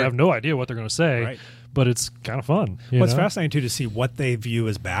you said, you have no idea what they're going to say, right. But it's kind of fun. It's fascinating too to see what they view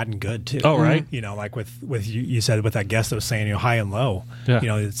as bad and good too. Oh, right. Like with you said with that guest that was saying high and low. Yeah.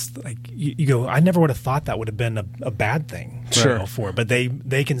 It's like you go, I never would have thought that would have been a bad thing. For it, but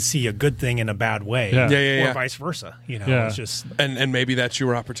they can see a good thing in a bad way. Yeah. Or vice versa. Yeah. It's just and maybe that's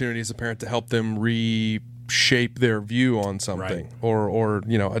your opportunity as a parent to help them reshape their view on something, or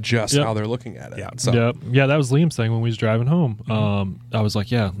adjust how they're looking at it. Yeah, that was Liam's thing when we was driving home. I was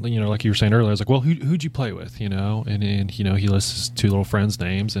like, like you were saying earlier, I was like, well, who'd you play with, and he lists his two little friends'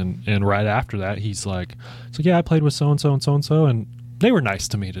 names, and right after that he's like, I played with so and so and so and so, and they were nice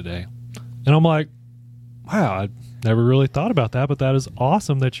to me today. And I'm like, wow, I never really thought about that, but that is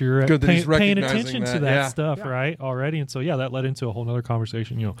awesome that you're paying attention to that stuff, right? Already. And so, that led into a whole nother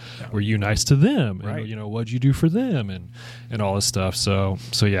conversation, were you nice to them? Right. And, what'd you do for them? And all this stuff. So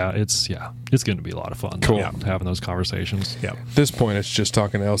it's going to be a lot of fun. Cool. Having those conversations. Yeah. At this point, it's just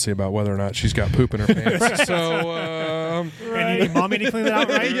talking to Elsie about whether or not she's got poop in her pants. So, and you need mommy to clean that out,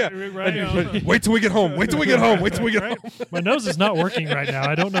 right? Yeah. Right. Wait till we get home. Wait till we get home. My nose is not working right now.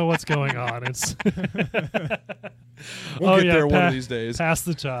 I don't know what's going on. It's We'll get there one of these days. Pass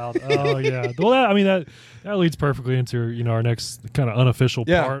the child. Oh yeah. Well, that leads perfectly into our next kind of unofficial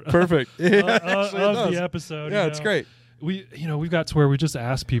part. Perfect. of the episode. Yeah, it's great. We've got to where we just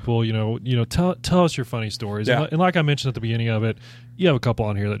ask people, tell us your funny stories. Yeah. And like I mentioned at the beginning of it, you have a couple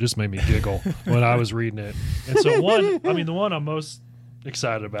on here that just made me giggle when I was reading it. And so the one I'm most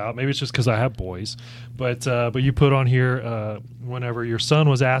excited about, maybe it's just because I have boys, but you put on here whenever your son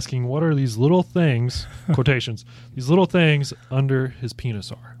was asking, what are these little things, quotations, these little things under his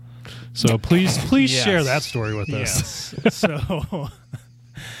penis are. So please share that story with us.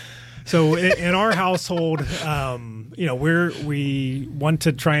 So in our household, we want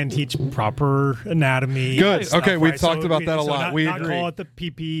to try and teach proper anatomy. Good. Okay, we've right? talked about that a lot. We not agree. Call it the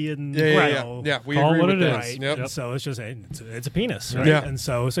pee and yeah. We call agree what with it that. is. Right. Yep. So it's just it's a penis, right? Yeah. And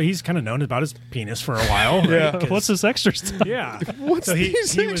so he's kind of known about his penis for a while. Yeah. Right? What's this extra stuff? Yeah. What's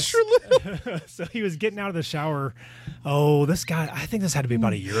these extra little? So he was getting out of the shower. Oh, this guy! I think this had to be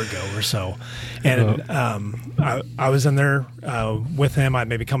about a year ago or so, and I was in there with him. I'd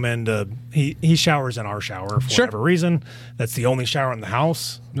maybe come in to. He showers in our shower for whatever reason. That's the only shower in the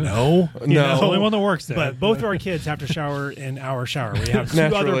house. No, the only one that works there. But both of our kids have to shower in our shower. We have two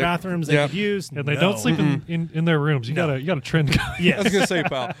other bathrooms they could use, and they don't sleep in their rooms. You got a trend going. Yes. I was gonna say,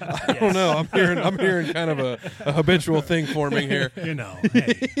 pal. I don't know. I'm hearing kind of a habitual thing forming here. Hey, no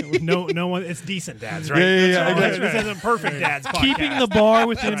one. It's decent dads, right? Yeah. This isn't perfect dads. Podcast. Keeping the bar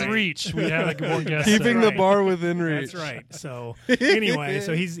within reach. We have a guest. Keeping the bar within reach. That's right. So anyway,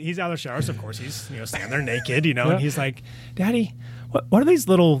 so he's out of the shower. So of course he's standing there naked, and he's like, "Daddy, what are these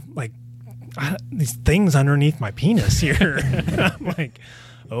little these things underneath my penis here?" I'm like,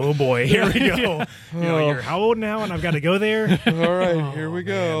 "Oh boy, here we go." You're how old now? And I've got to go there. All right, here we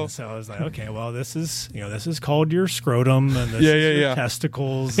go. Man. So I was like, okay, well, this is called your scrotum, and this is your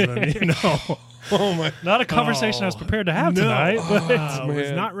testicles, and Oh my! Not a conversation I was prepared to have tonight. But I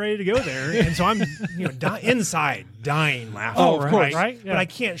was not ready to go there, and so I'm inside dying laughing. Oh, of course, right? Yeah. But I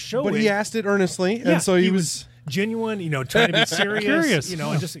can't show it. But he asked it earnestly, and so he was genuine, trying to be serious, curious,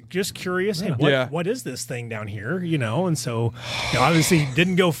 and just curious. Hey, what is this thing down here? And so obviously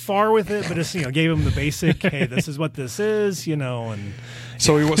didn't go far with it, but just gave him the basic. Hey, this is what this is, and.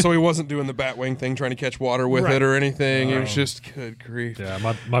 So he wasn't doing the bat wing thing, trying to catch water with it or anything. It was just good grief.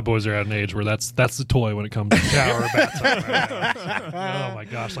 Yeah, my boys are at an age where that's the toy when it comes to shower bath time. Oh my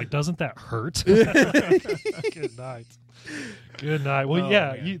gosh! Doesn't that hurt? Good night. Good night.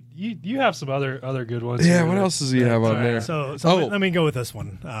 Well, you have some other good ones. Yeah. What else does he have on there? So let me go with this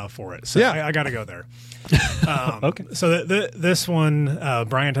one for it. So I got to go there. Okay. So this one,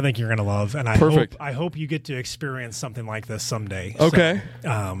 Bryant, I think you're going to love, and I hope you get to experience something like this someday. Okay.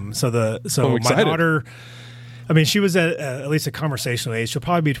 So my daughter. I mean, she was at least a conversational age. She'll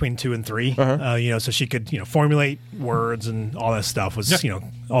probably be between 2 and 3. So she could formulate words and all that stuff was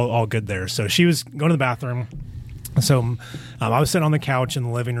all good there. So she was going to the bathroom. So I was sitting on the couch in the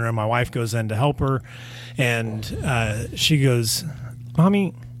living room. My wife goes in to help her, and she goes,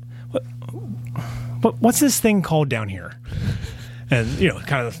 "Mommy, what's this thing called down here?" And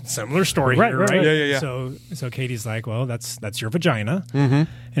kind of similar story here, right? Yeah. So Katie's like, "Well, that's your vagina,"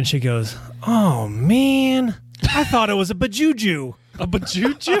 and she goes, "Oh man, I thought it was a bajuju." A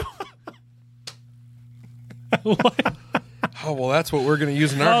bajuju? What? Oh, well, that's what we're going to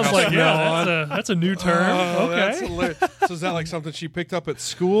use in our house. Like, that's a new term. Okay. So is that like something she picked up at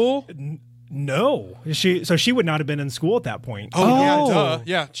school? No, she would not have been in school at that point. Oh, yeah, duh.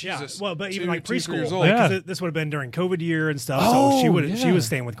 Yeah, Jesus. Well, but even like 2 preschool, years old. this would have been during COVID year and stuff. So she was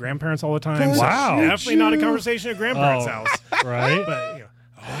staying with grandparents all the time. Wow, so definitely not a conversation at grandparents' house, right? But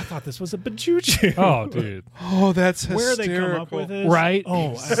I thought this was a bajuju. Oh, dude. Oh, that's hysterical. Where they come up with this, right?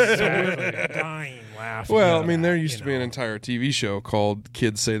 Oh, absolutely dying laughing. Well, I mean, there used to be an entire TV show called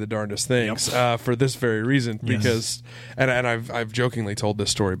 "Kids Say the Darndest Things" for this very reason. Because, and I've jokingly told this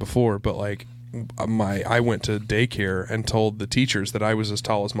story before, but I went to daycare and told the teachers that I was as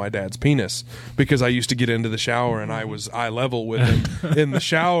tall as my dad's penis because I used to get into the shower and I was eye level with him in the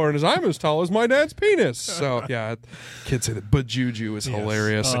shower, and I'm as tall as my dad's penis. So yeah, kids say that. But Juju is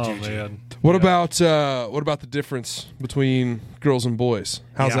hilarious. Oh, man. What about the difference between girls and boys?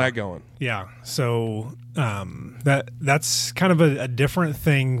 How's that going? Yeah. So that's kind of a different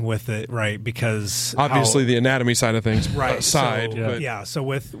thing with it, right? Because obviously the anatomy side of things aside. So, so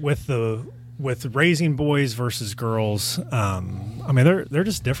with raising boys versus girls, I mean they're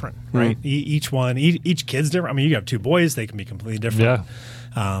just different, right? Each kid's different. I mean, you have two boys; they can be completely different. Yeah.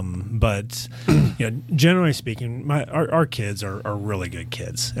 But generally speaking, our kids are really good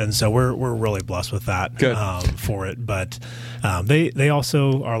kids, and so we're really blessed with that for it. But they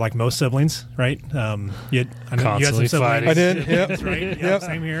also are like most siblings, right? I know you had some siblings. I did. Yep. Right. Yep.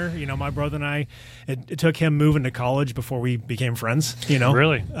 Same here. My brother and I. It took him moving to college before we became friends.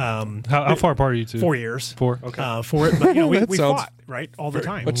 Really? How far apart are you two? 4 years. 4. Okay. For it, but we fought right all the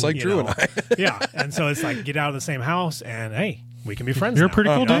time, much like Drew and I. Yeah, and so it's like get out of the same house, and hey, we can be friends. You're now. a pretty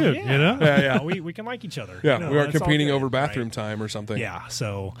cool dude. Yeah. We can like each other. Yeah, we aren't competing over bathroom time or something. Yeah.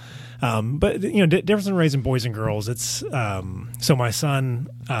 So, but difference in raising boys and girls. It's so my son,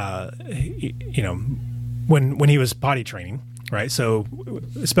 when he was potty training, right? So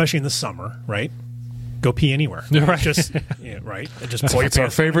especially in the summer, right? Go pee anywhere. Right. Just right. Just pull your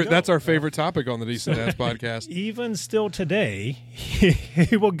pants. That's our favorite topic on the Decent Dads podcast. Even still today,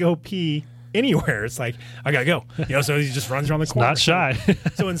 he will go pee anywhere. It's like I gotta go. So he just runs around the corner. Not shy.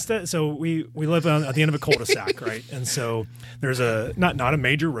 So we live at the end of a cul-de-sac, right? And so there's a not a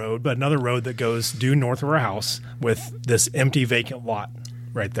major road, but another road that goes due north of our house with this empty vacant lot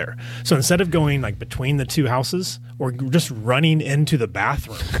right there. So instead of going like between the two houses or just running into the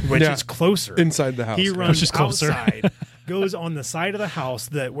bathroom, which is closer inside the house, he runs outside, goes on the side of the house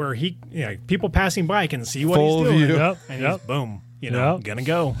that where he people passing by can see what he's doing, and he's boom, gonna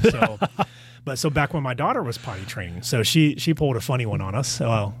go. So back when my daughter was potty training, so she pulled a funny one on us.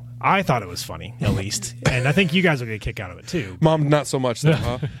 Well, I thought it was funny, at least, and I think you guys will get a kick out of it too. Mom, not so much, though,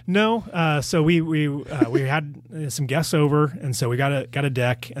 huh? No. So we had some guests over, and so we got a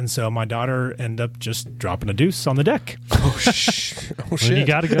deck, and so my daughter ended up just dropping a deuce on the deck. Oh shit! When you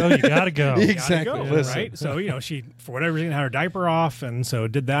gotta go. You gotta go. Exactly. Right. So she for whatever reason had her diaper off, and so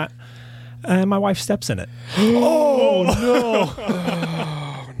did that. And my wife steps in it. Oh no!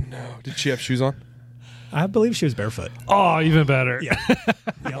 Oh no! Did she have shoes on? I believe she was barefoot. Oh, even better. Yeah.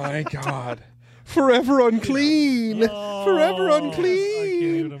 My God. Forever unclean. Forever unclean. I can't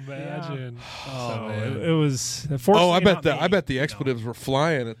even imagine. Yeah. So it was. I bet the expletives were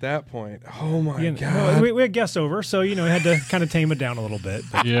flying at that point. Oh my God. We had guests over, so we had to kind of tame it down a little bit.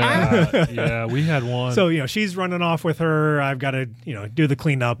 But. Yeah, we had one. So she's running off with her. I've got to do the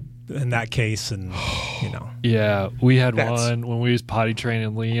cleanup in that case, and Yeah, we had one when we was potty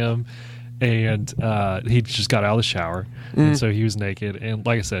training Liam. And he just got out of the shower, and so he was naked. And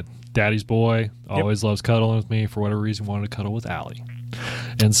like I said, daddy's boy always loves cuddling with me. For whatever reason, wanted to cuddle with Allie.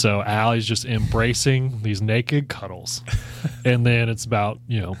 And so Allie's just embracing these naked cuddles. And then it's about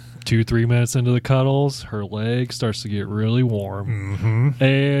 2-3 minutes into the cuddles, her leg starts to get really warm,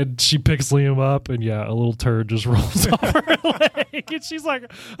 and she picks Liam up, and a little turd just rolls off her leg, and she's like,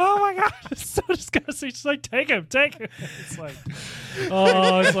 "Oh my God, it's so disgusting." She's like, "Take him." It's like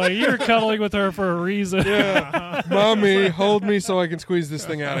you're cuddling with her for a reason. Yeah, mommy, hold me so I can squeeze this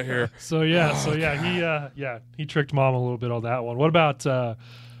thing out of here. He tricked mom a little bit on that one. What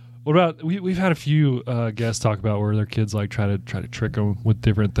about we've had a few guests talk about where their kids try to trick them with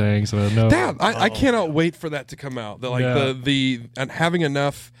different things. And I cannot wait for that to come out. And having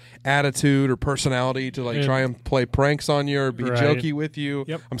enough attitude or personality to try and play pranks on you or be jokey with you.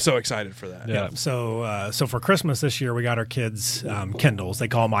 Yep. I'm so excited for that. Yeah. So for Christmas this year, we got our kids Kindles. They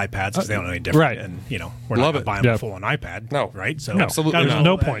call them iPads because they don't know any different. Right. And we're not buying them full on iPad. No. Right. So absolutely there's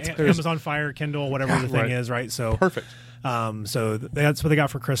no point. Amazon Fire, Kindle, whatever the thing is. Right. So perfect. So that's what they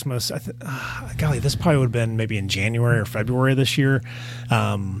got for Christmas. Golly, this probably would have been maybe in January or February this year.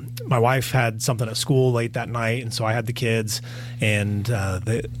 My wife had something at school late that night, and so I had the kids, and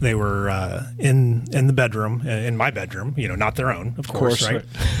they were in the bedroom, in my bedroom, not their own, of course, right?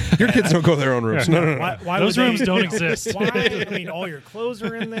 Your kids don't go to their own rooms. No. Why those rooms don't exist. Why? I mean, all your clothes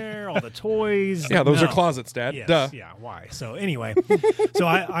are in there, all the toys. Yeah, those are closets, Dad. Yes, Duh. Yeah, why? So anyway, so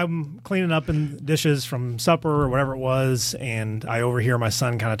I'm cleaning up in dishes from supper or whatever it was, and I overhear my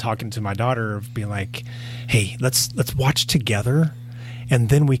son kind of talking to my daughter, of being like, "Hey, let's watch together, and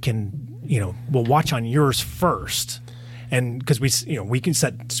then we can, we'll watch on yours first." And because we can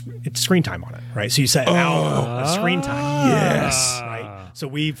set screen time on it, right? So you set an hour of screen time. Yes. Right. So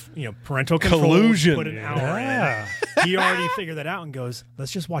we've, parental control. Collusion. Put an hour in. He already figured that out and goes,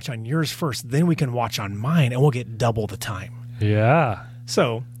 let's just watch on yours first. Then we can watch on mine and we'll get double the time. Yeah.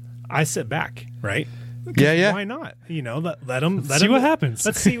 So I sit back, right? Yeah. Why not? Let him See what happens.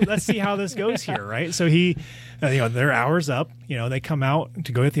 Let's see how this goes here, right? So he, their hour's up. They come out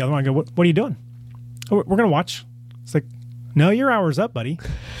to go get the other one. I go, what are you doing? Oh, we're gonna watch. It's like, no, your hour's up, buddy.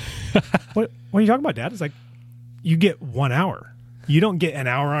 What are you talking about, Dad? It's like, you get 1 hour. You don't get an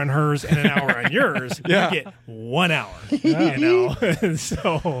hour on hers and an hour on yours. Yeah. You get 1 hour.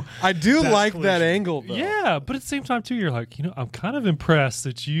 So I do like collision. that angle, though. Yeah, but at the same time too, you're like, I'm kind of impressed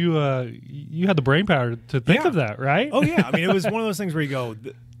that you had the brain power to think of that, right? Oh yeah, I mean, it was one of those things where you go,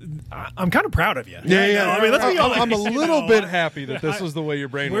 I'm kind of proud of you. Yeah. I mean, let's be honest. I'm a little bit happy that this was the way your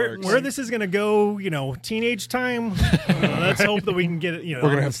brain works. Where this is going to go, teenage time. Let's hope that we can get it. We're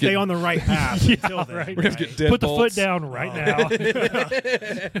gonna have to stay on the right path until then. right. We're gonna have to get dead Put the bolts. foot down right now.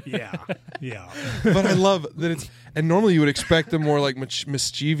 Yeah. But I love that it's, and normally you would expect the more like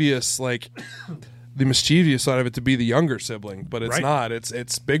mischievous, like the mischievous side of it to be the younger sibling, but it's Right. not.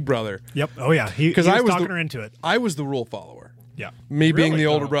 It's big brother. Yep. Oh yeah. He was talking her into it. I was the rule follower. Yeah. Me being Really? the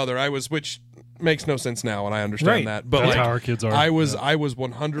older Oh. brother, which makes no sense now, and I understand Right. that. But That's like, how our kids are. I was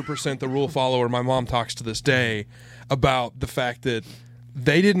 100% the rule follower. My mom talks to this day about the fact that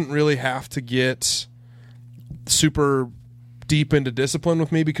they didn't really have to get super deep into discipline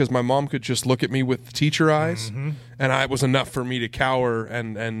with me because my mom could just look at me with teacher eyes, and it was enough for me to cower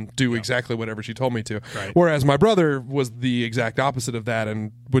and do exactly whatever she told me to. Right. Whereas my brother was the exact opposite of that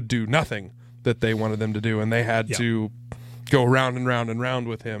and would do nothing that they wanted them to do, and they had to go round and round and round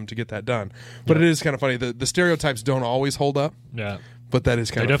with him to get that done. But it is kind of funny. The stereotypes don't always hold up, Yeah. but that is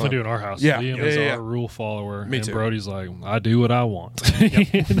kind They of definitely fun. do in our house. Yeah. Liam Yeah, is yeah. our rule follower. Me and too. Brody's like, I do what I want.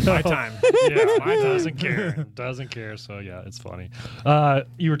 My time. Yeah, mine doesn't care. Doesn't care. So yeah, it's funny.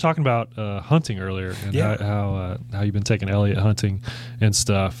 You were talking about hunting earlier, and how you've been taking Elliot hunting and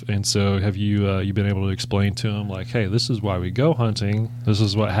stuff. And so, have you been able to explain to him like, hey, this is why we go hunting. This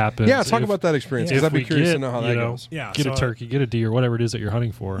is what happens. Yeah, talk if- about that experience if because I'd be we curious get, to know how that you know, goes. Yeah. Get a turkey, get a deer, whatever it is that you're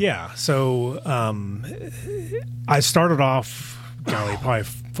hunting for. Yeah. So I started off, probably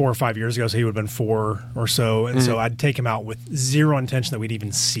 4 or 5 years ago. So he would have been 4 or so, and so I'd take him out with zero intention that we'd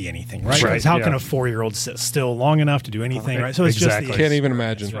even see anything. Right? Right, Because how can yeah. a 4-year-old sit still long enough to do anything? Right. So it's Exactly. just the Can't even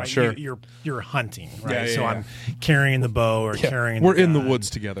experience, imagine. Right? Sure. You're hunting. Right. Yeah, yeah, so yeah. I'm carrying the bow or carrying. We're in the gun. woods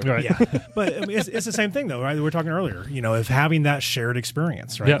together. Right. Yeah, but I mean, it's the same thing though, right? We were talking earlier, of having that shared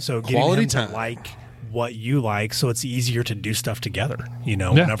experience, right? Yeah. So getting Quality him to time. like what you like, so it's easier to do stuff together.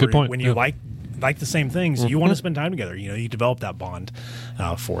 good point. When you Yeah. like the same things, you want to spend time together. You develop that bond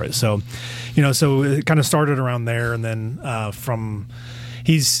for it. So, so it kind of started around there, and then from.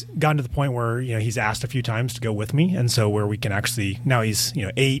 He's gotten to the point where he's asked a few times to go with me, and so where we can actually now he's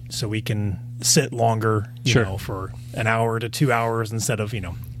 8, so we can sit longer, for an hour to 2 hours instead of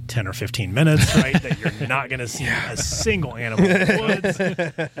 10 or 15 minutes, right? That you're not going to see a single animal in the woods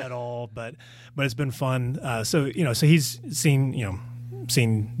at all. But it's been fun. So he's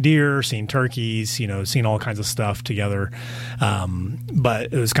seen deer, seen turkeys, seen all kinds of stuff together.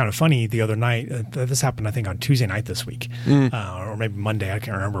 But it was kind of funny the other night. This happened, I think, on Tuesday night this week, or maybe Monday. I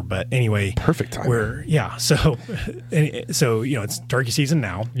can't remember. But anyway, Perfect time. So it's turkey season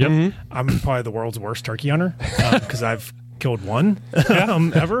now. Yep. I'm probably the world's worst turkey hunter because I've killed one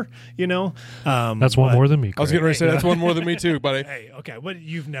ever. That's one more than me. I was getting ready to say that's one more than me too, buddy. Hey, okay, but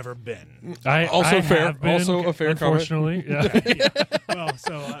you've never been. Also fair. have been, Also a fair comment. unfortunately. Yeah. Well,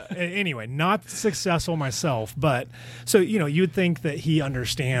 so anyway, not successful myself, but so you'd think that he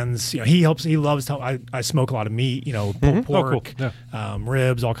understands. He helps. He loves. I smoke a lot of meat. Pulled pork, cool.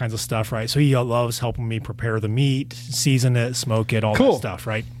 ribs, all kinds of stuff. Right. So he loves helping me prepare the meat, season it, smoke it, all Cool. that stuff.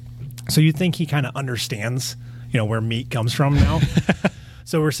 Right. So you'd think he kind of understands. Where meat comes from now.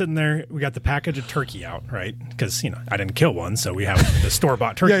 So we're sitting there. We got the package of turkey out, right? Because I didn't kill one, so we have the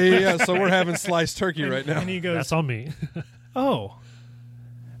store-bought turkey. Yeah. So we're having sliced turkey right now. And he goes, That's on me. "Oh,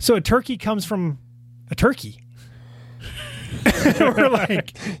 so a turkey comes from a turkey?" We're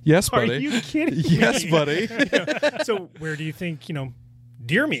like, Yes, "Are buddy. you kidding me?" Yes, buddy. So where do you think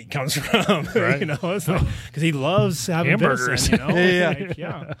deer meat comes from? Right. It's like, because he loves having Hamburgers. venison, Yeah. Like,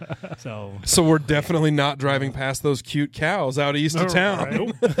 yeah. So So we're definitely not driving past those cute cows out east of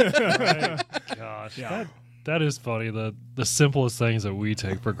town. Right. Gosh. Yeah. That is funny. The simplest things that we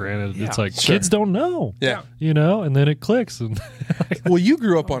take for granted. Yeah. It's like Sure. kids don't know. Yeah. And then it clicks. And Well, you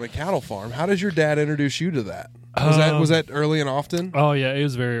grew up on a cattle farm. How does your dad introduce you to that? Was that early and often? Oh yeah, it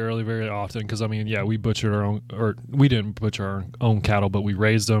was very early, very often. Because I mean, yeah, we butchered our own, or we didn't butcher our own cattle, but we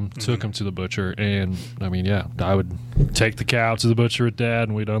raised them, took them to the butcher, and I mean, yeah, I would take the cow to the butcher with Dad,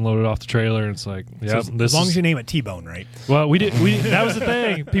 and we'd unload it off the trailer, and it's like, yeah, So as long as you name it T-Bone, right? Well, we did. That was the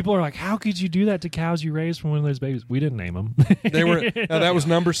thing. People are like, "How could you do that to cows you raised from one of those babies?" We didn't name them. They were. That was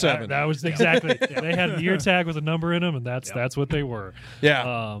number 7. That was exactly. They had an ear tag with a number in them, and that's what they were.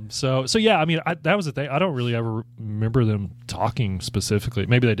 Yeah. So yeah. I mean, that was the thing. I don't really ever remember them talking specifically.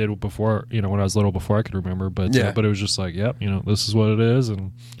 Maybe they did before. When I was little, before I could remember. But but it was just like, yep. This is what it is.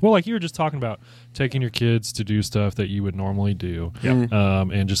 And well, like you were just talking about taking your kids to do stuff that you would normally do,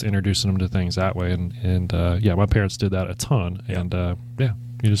 and just introducing them to things that way. And yeah, my parents did that a ton. And yeah.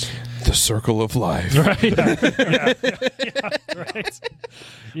 You just the circle of life, right? Yeah, right.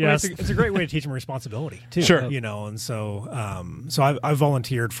 Yeah, well, it's a great way to teach them responsibility too. Sure, and so I've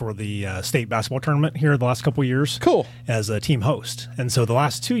volunteered for the state basketball tournament here the last couple of years. Cool, as a team host, and so the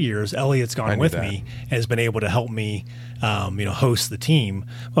last 2 years, Elliot's gone with me and has been able to help me, host the team.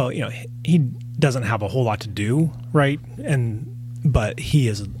 Well, he doesn't have a whole lot to do, right, but he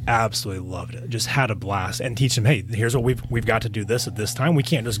has absolutely loved it. Just had a blast, and teach him, hey, here's what we've got to do this at this time. We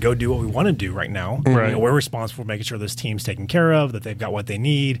can't just go do what we want to do right now. Right. We're responsible for making sure this team's taken care of, that they've got what they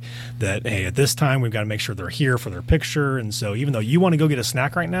need, that, hey, at this time we've got to make sure they're here for their picture. And so even though you want to go get a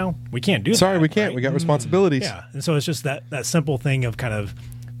snack right now, we can't do that. Sorry, we can't. Right? We got responsibilities. Yeah. And so it's just that simple thing of kind of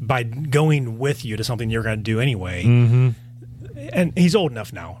by going with you to something you're going to do anyway. Mm-hmm. And he's old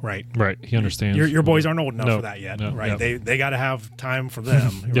enough now, right? Right, he understands. Your boys aren't old enough for that yet, right? Yep. They got to have time for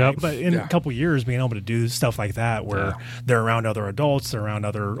them. Right? Yep. But in a couple of years, being able to do stuff like that, where they're around other adults, they're around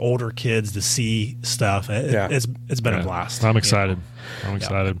other older kids to see stuff, it's been a blast. I'm excited. I'm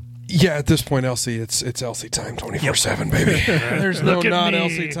excited. Yeah, at this point, Elsie, it's Elsie time 24/7, baby. There's no not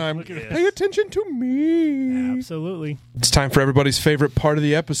Elsie time. Pay attention to me. Absolutely. It's time for everybody's favorite part of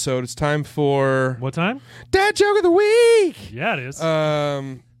the episode. It's time for what time? Dad Joke of the Week. Yeah, it is.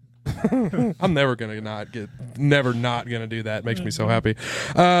 I'm never not gonna do that. It makes me so happy.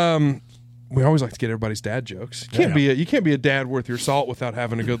 We always like to get everybody's dad jokes. You can't be a dad worth your salt without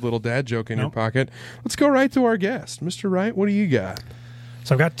having a good little dad joke in your pocket. Let's go right to our guest, Mr. Wright. What do you got?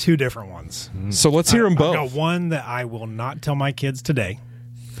 So I've got 2 different ones. So let's hear them both. I've got one that I will not tell my kids today.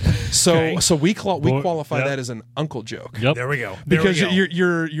 So we qualify that as an uncle joke. Yep. There we go. Because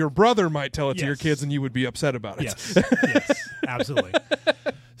your brother might tell it to your kids and you would be upset about it. Yes, absolutely.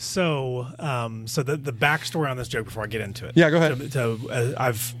 So the backstory on this joke before I get into it. Yeah, go ahead.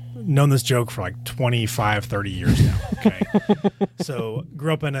 I've known this joke for like 25, 30 years now. Okay. So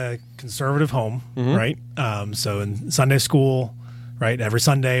grew up in a conservative home, right? So in Sunday school, right? Every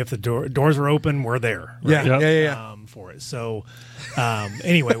Sunday, if the doors are open, we're there. Right? Yeah. For it. So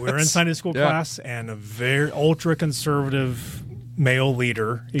anyway, we were in Sunday school class, and a very ultra conservative male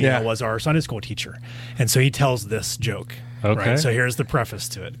leader was our Sunday school teacher. And so he tells this joke. Okay. Right? So here's the preface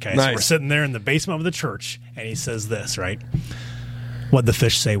to it. Okay. Nice. So we're sitting there in the basement of the church, and he says this, right? What'd the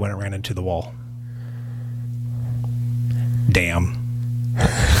fish say when it ran into the wall? Damn.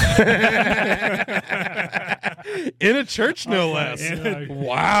 In a church, no less.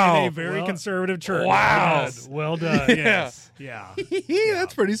 Wow. In a very conservative church. Wow. Well done. Yes. Yeah.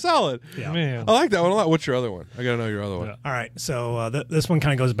 That's pretty solid. Yeah. Man. I like that one a lot. What's your other one? I got to know your other one. Yeah. All right. So this one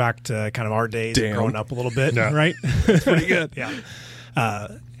kind of goes back to kind of our days of growing up a little bit, right? That's pretty good. Yeah.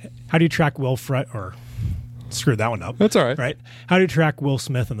 How do you track Will or screwed that one up. That's all right. Right? How do you track Will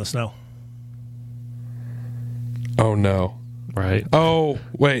Smith in the snow? Oh, no. Right. Oh,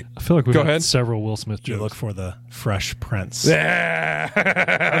 wait. I feel like we've Go got ahead. several Will Smith jokes. You look for the Fresh Prince.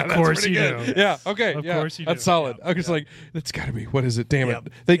 Yeah. Of course you do. Yeah, okay. Of yeah. course you do. That's solid. Yeah. I was like, that's got to be, what is it? Damn Yep.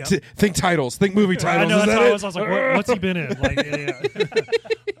 it. Think titles. Think movie titles. I know, is that's that how it? I was like, what's he been in? Like, yeah.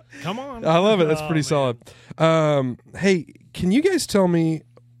 Come on. I love it. That's pretty man. solid. Hey, can you guys tell me,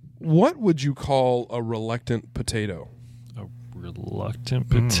 what would you call a reluctant potato? A reluctant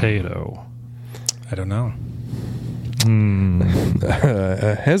potato. I don't know.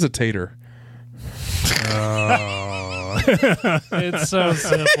 A hesitator. Oh. It's so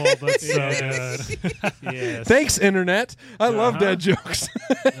simple, but so good. Yes. Thanks, Internet. I love dad jokes.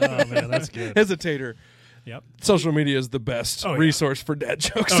 Oh, man, that's good. Hesitator. Yep. Social media is the best yeah. resource for dad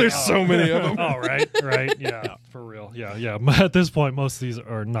jokes. There's so many of them. Oh, right. Yeah, for real. Yeah. At this point, most of these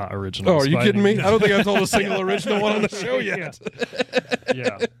are not original. Oh, are you kidding me? I don't think I've told a single original one on the show yet.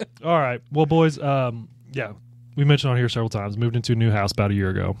 Yeah. All right. Well, boys, we mentioned on here several times, moved into a new house about a year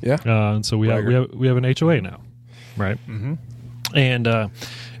ago. Yeah. And so we have an HOA now, right? Mm-hmm. And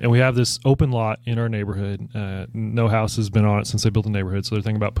we have this open lot in our neighborhood. No house has been on it since they built the neighborhood, so they're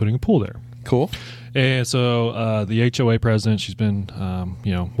thinking about putting a pool there. Cool. And so the HOA president, she's been,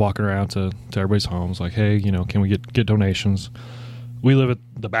 walking around to everybody's homes like, hey, can we get donations? We live at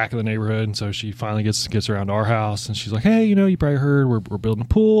the back of the neighborhood, and so she finally gets around to our house, and she's like, hey, you probably heard we're building a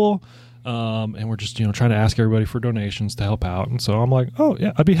pool, and we're just trying to ask everybody for donations to help out. And so I'm like, oh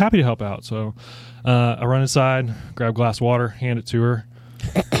yeah, I'd be happy to help out. So I run inside, grab a glass of water, hand it to her.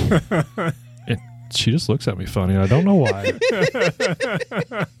 And she just looks at me funny. I don't know why.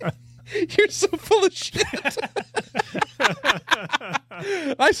 You're so full of shit.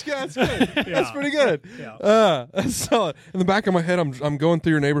 That's good. That's pretty good. Yeah. That's solid. In the back of my head, I'm going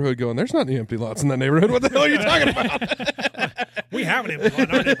through your neighborhood going, there's not any empty lots in that neighborhood. What the hell are you talking about? We have an empty lot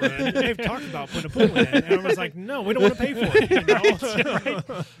in our neighborhood. They've talked about putting a pool in, and I was like, no, we don't want to pay for it.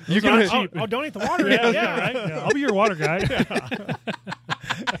 Right? You can I'll donate the water. Yeah, right. Yeah, I'll be your water guy.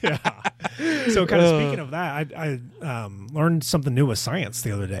 So kind of speaking of that, I learned something new with science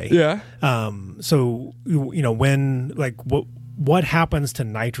the other day. Yeah. So when what happens to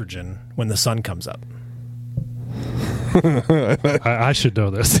nitrogen when the sun comes up? I should know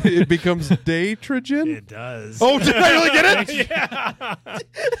this. It becomes daytrogen? It does. Oh, did I really get it? Yeah.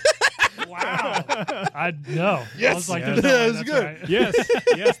 Wow. I know. Yes. I was like, Yeah, no, that's that's good. right.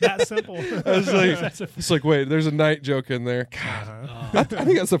 Yes, that simple. I was like, it's like, wait, there's a night joke in there. God, I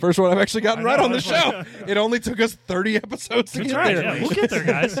think that's the first one I've actually gotten right on the show. It only took us 30 episodes to That's get right. there. Yeah, we'll get there,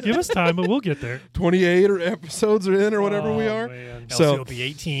 guys. Give us time, but we'll get there. 28 episodes are in or whatever we are. Man. So it'll be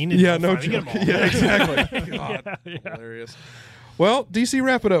 18. Yeah, no finally get joke. 'em all. Yeah, exactly. God, hilarious. Well, DC,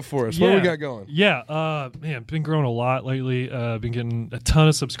 wrap it up for us. What do we got going? Yeah, man, been growing a lot lately. Been getting a ton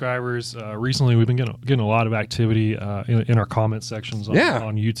of subscribers. Recently, we've been getting a lot of activity in our comment sections on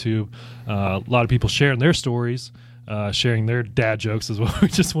YouTube. A lot of people sharing their stories, sharing their dad jokes is what we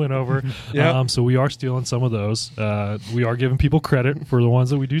just went over. Yeah. So we are stealing some of those. We are giving people credit for the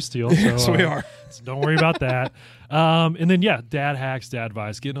ones that we do steal. So, Yes, we are. So don't worry about that. And then dad hacks, dad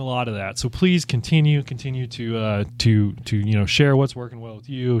advice, getting a lot of that. So please continue to share what's working well with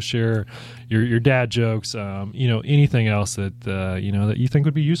you, share your dad jokes, anything else that that you think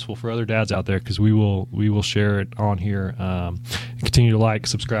would be useful for other dads out there, because we will share it on here. Continue to like,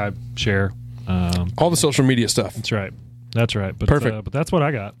 subscribe, share. All the social media stuff. That's right. But Perfect. But that's what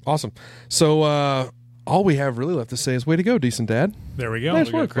I got. Awesome. So all we have really left to say is way to go, decent dad. There we go.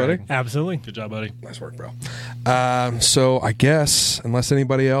 Nice work, buddy. Absolutely. Good job, buddy. Nice work, bro. So I guess unless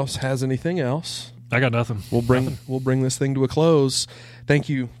anybody else has anything else, I got nothing. we'll bring this thing to a close. Thank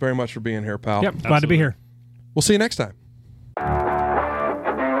you very much for being here, pal. Yep. Glad to be here. We'll see you next time.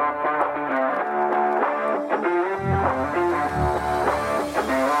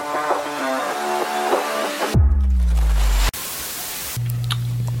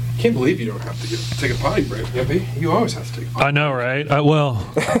 I can't believe you don't have to take a potty break, Yippee. You always have to take a potty I know, right?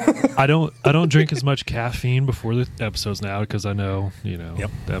 Well, I don't drink as much caffeine before the episodes now, because I know,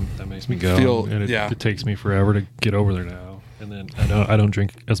 that makes me go, and it takes me forever to get over there now. And then I don't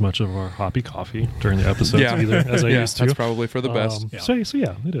drink as much of our hoppy coffee during the episodes either as I used to. That's probably for the best. So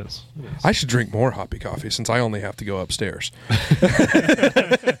yeah, it is. I should drink more hoppy coffee since I only have to go upstairs.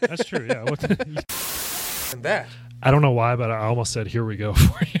 That's true. Yeah. And that. I don't know why, but I almost said, "Here we go"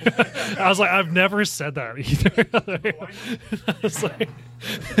 for you. I was like, I've never said that either. I was like,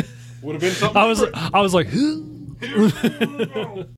 would have been something. I was like.